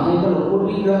දකින්න. මම ඒක ලොකු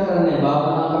විග්‍රහ කරන්නේ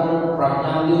භාවනා කරන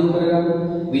ප්‍රඥාව දියුණු කරගන්න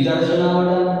විදර්ශනා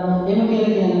වඩන්න එහෙම කියලා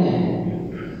කියන්නේ නැහැ.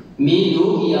 මේ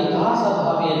ලෝකීය යථා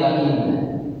ස්වභාවය දකින්න.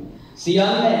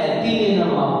 සියල්ල ඇති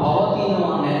වෙනවා,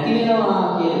 පවතිනවා, නැති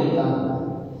වෙනවා කියලා හිතන්න.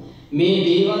 මේ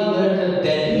දේවල් වලට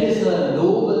දැඩි ලෙස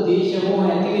ලෝභ, දේශ, මොහ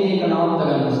ඇති වෙන එක නවත්ත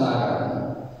ගන්න උත්සාහ කරන්න.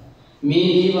 මේ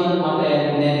දේවල් මට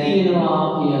නැති වෙනවා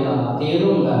කියලා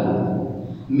තේරුම් ගන්න.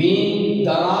 මේ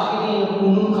දරාගෙන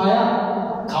කුණු කය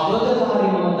කවදද හරි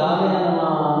මම දාගෙන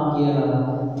යනවා කියලා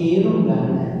තේරුම්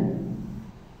ගන්න.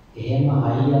 එහෙම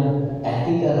අයියා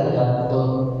ඇති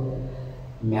කරගත්තොත්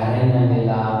මරණ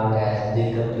වේලාවට ඇස්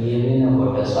දෙක පිය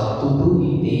වෙනකොට සතුටු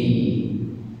හිතේ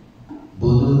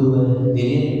බුදුරුව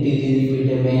දිනෙත් ඉදිරි පිට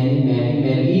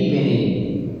මැවි පෙනේ.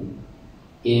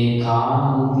 ඒ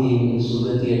කාන්තේ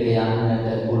සුගතියට යන්නට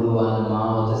පුළුවන්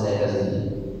මාවත සැකසෙන.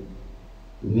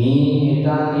 මේ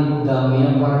හිතානිද්දා මෙය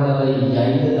පරලව යයිද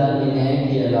දන්නේ නැහැ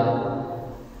කියලා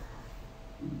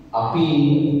අපි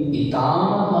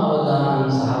ඊටාම අවදානම්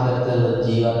සහගතව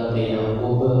ජීවත් වෙන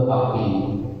ඔබ අපි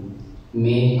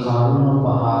මේ කරුණ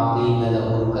පහ දෙන්න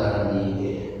ලබු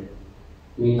කරන්නේ.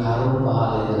 මේ කරුණ පහ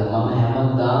දෙන්න මම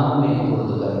හැමදාම මේක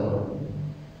පුරුදු කරනවා.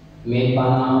 මේ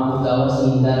 50 දවස්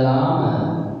ඉඳලාම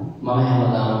මම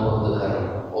හැමදාම පුරුදු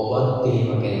කරනවා. ඔබත් එහෙම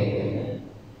කෙනෙක් වෙන්න.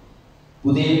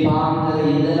 උදේ පාන්දර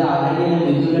ඉඳලා අරගෙන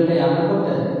විදුලට යනකොට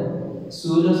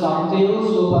සූර්ය සත්‍යෝ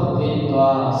සෝපත්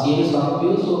වෙනවා, සියලු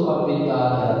සත්‍යෝ සෝපත් වෙනවා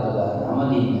කියලා නම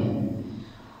දෙන්න.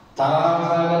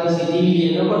 තරහසගත සිටිවිලි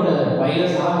එනකොට,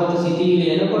 වෛරසහගත සිටිවිලි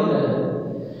එනකොට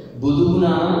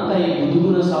බුදුගුණාන්තයි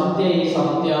බුදුගුණ සත්‍යයි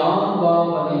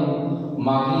සත්‍යානුභවයෙන්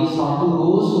මගේ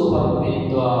සතුරෝ සෝපත්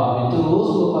වෙනවා, මිතුරෝ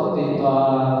සෝපත්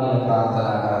වෙනවා කියලා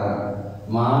ප්‍රාර්ථනා කරනවා.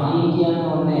 මානී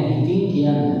කියන්නේ හිතින්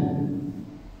කියන්නේ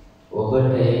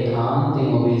ඔබට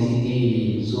ඒකාන්තයෙන් ඔබේ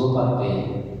සිටිවිලි සුවපත් වේ.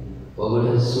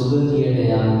 ඔබට සුගතියට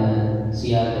යන්න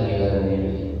සියල්ල විවරණය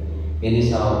වේ.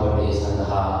 එනිසා ඔබට ඒ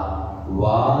සඳහා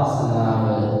වාසනාව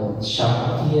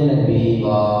ශක්තිය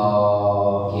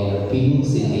ලැබේවා කියලා පින්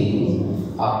සිතින්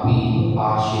අපි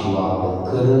ආශිර්වාද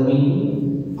කරමින්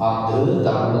අද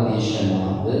ධර්ම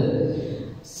දේශනාව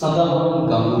සදහම්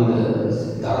ගමුල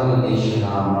ධර්ම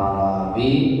දේශනා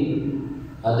මාලාවේ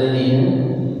අද දින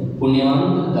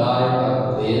පුණ්‍යවන්ත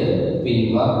දායකත්වය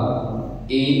පින්වත්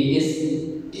ASM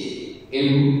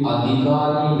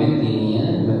අධිකාරී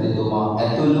මෙතුමා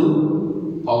ඇතුළු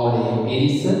පවුලේ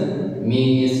පිරිස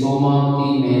මේගේ සෝමාවති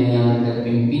මෑණියන්ට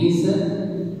පින්පිනිස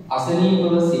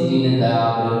අසනීපව සිටින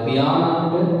දයාබර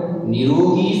පියාණන්ට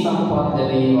නිරෝගී සම්පත්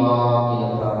ලැබේවා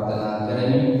කියලා ප්‍රාර්ථනා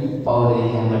කරමින් පවුලේ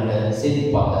හැමට සිත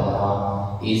පතනවා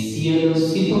ඒ සියලු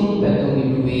සිතුම් පැතුම්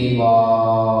ඉටු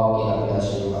වේවා කියලා අපි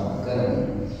ආශිර්වාද කරමු.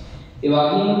 ඒ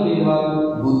වගේම මේවා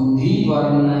බුද්ධි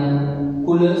වර්ණ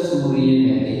කුල සූරිය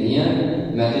මැතිණිය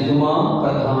මැතිතුමා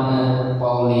ප්‍රධාන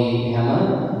පවුලේ හැම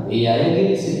ඒ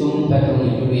අයගේ සිතුම් පැතුම්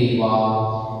ඉටු වේවා.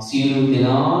 සියලු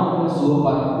දෙනාටම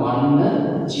සුවපත් වන්න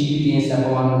ජීවිතයේ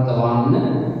සැපවන්ත වන්න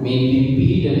මේ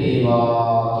පිහිට වේවා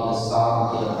කියලා සාදු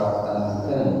කියලා ප්‍රාර්ථනා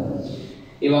කරමු.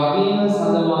 ඒ වගේම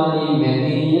සඳමානී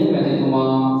මැතිණිය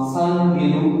මැතිතුමා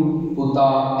සන්විරු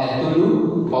පුතා ඇතුළු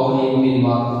පවුලේ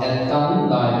පින්වත් ඇත්තන්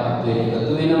දායකත්වයට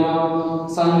එකතු වෙනවා.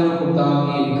 සන්විරු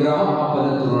පුතාගේ ග්‍රහ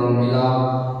අපලතුරන් වෙලා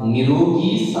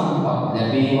නිරෝගී සම්පත්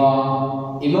ලැබේවා.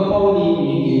 එම පවුලේ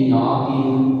මියගිය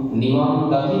ඥාතීන් නිවන්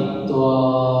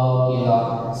දකිත්වා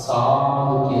කියලා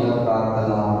සාදු කියලා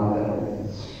ප්‍රාර්ථනා කරමු.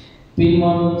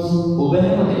 පින්වත් ඔබ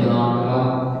හැම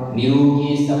දෙනාටම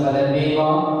නිරෝගී සැප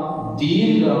ලැබේවා.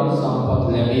 දීර්ඝ සම්පත්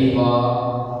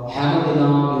ලැබේවා. හැම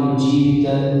දිනම ජීවිත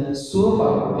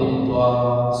සුවපත්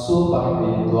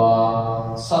වෙත්වා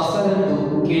සසර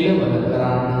දුක් කෙලවර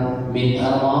කරන්න මේ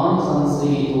ධර්මාංශ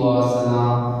හේතු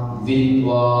වාසනා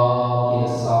විද්වා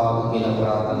කියලා සාදු කියලා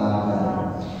ප්‍රාර්ථනා කරනවා.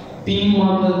 පින්මග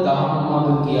ධම්මග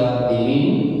කියා දෙමින්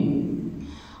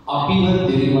අපිව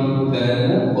දිරිමත්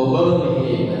කරන ඔබව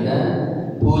මෙහෙවන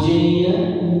පූජනීය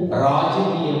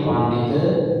රාජකීය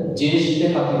පඬිතුක ज्येष्ठ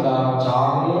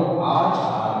कथिकाचार्य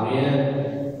आचार्य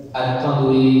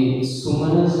अत्कंदुरी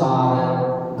सुमन सार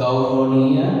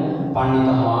गौरवनीय पंडित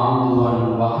हामुදුවන්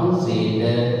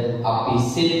වහන්සේට අපි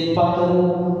සිත්පතමු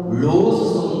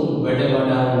ලෝසුම්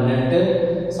වැඩවඩන්නට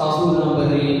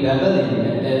සසුනබරේ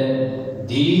බැබලෙන්නට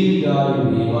දීර්ඝායු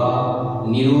වේවා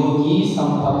නිරෝගී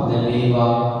සම්පත්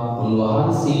ලැබේවා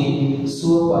උන්වහන්සේ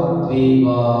සුවපත්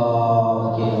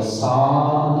වේවා කියලා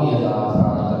සාදු කියලා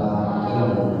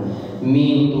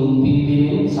මේ උතුම්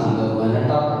පින්බිමෙන්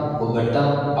සංගවනට ඔබට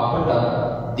අපට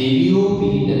දෙවියෝ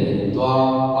පිහිටෙත්වා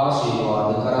ආශිර්වාද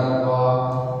කරත්වා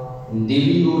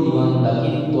දෙවියෝ නිවන්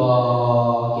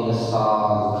දකිත්වා කියලා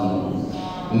සාදු කියමු.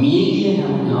 මියගිය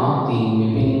හැම ඥාතීන්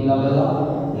මෙපින් ලබලා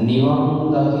නිවන්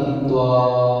දකිත්වා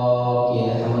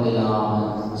කියලා හැමදෙනාම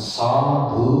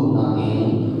සාදු නදින්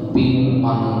පින්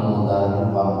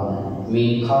අනුමෝදන් වන්න.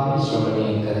 මේ කාර්ය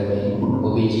ශ්‍රවණය කරගෙන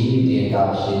ඔබේ ජීවිතයට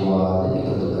ආශිර්වාද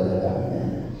එකතු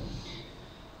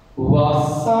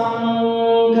වසංගතරෝ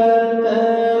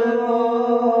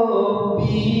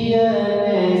පියනසේවා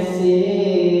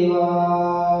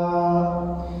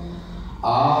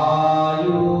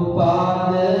ආයුපද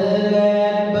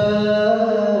ලැබ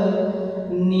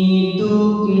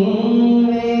නිදුක්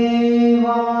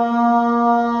වේවා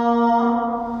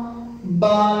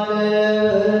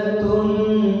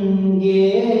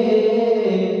බලතුන්ගේ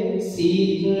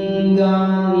සිත්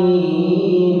ගනිවා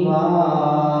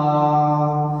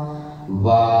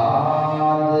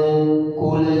वाद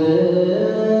कुल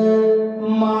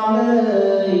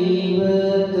मलइवत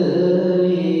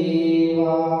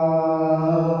वेवा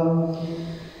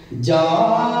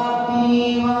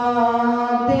जातिवादें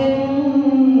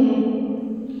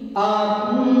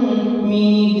आत्मी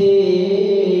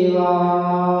देवा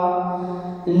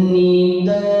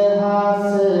निदहसम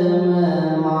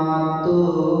मातो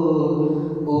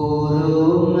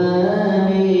उरुम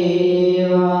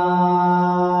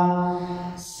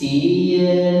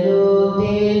सियलो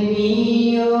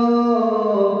देवियो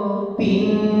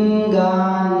पिंगानिवा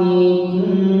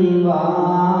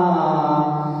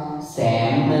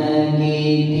सैमगे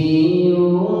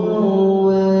दियुनुव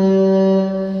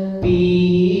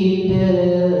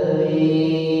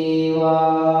पीडवेवा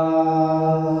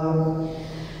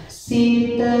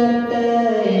सितट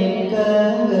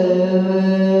एकंगव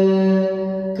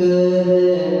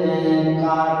करन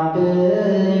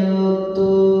काटयुतु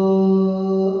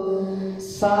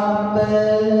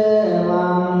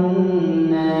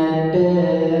සබලවන්නට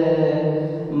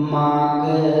මග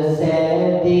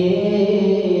සැදේවා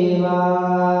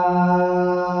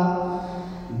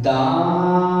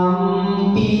දාම්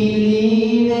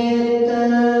පිළිවෙත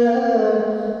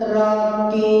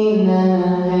රකින්න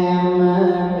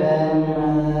හැමතැනම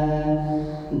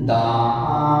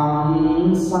දාම්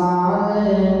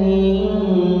සරණින්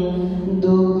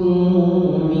දුක්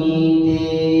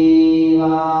මිදේවා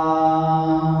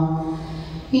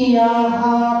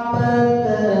යහපතම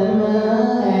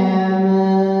හැම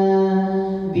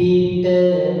විට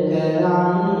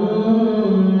කරන්නට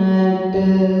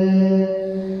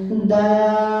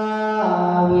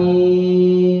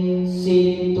දයාවේ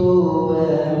සිතුවම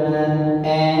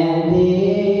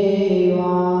ඇදේවා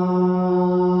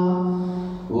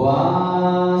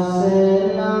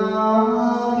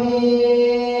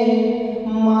වාසනාවේ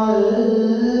මල්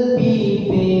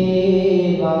පිපේවා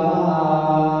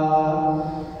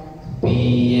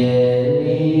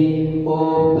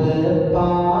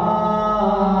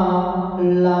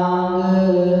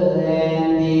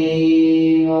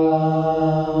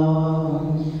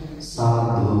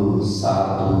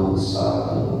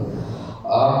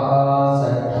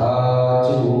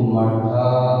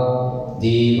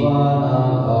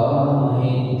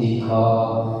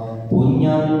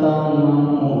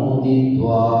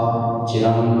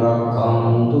चिरं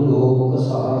रक्षन्तु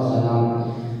लोकशासनं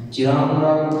चिरं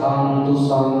रक्षन्तु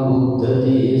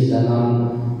सम्बुद्धदेशनं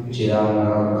चिरं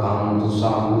रक्षन्तु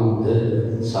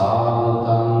सम्बुद्धशासनं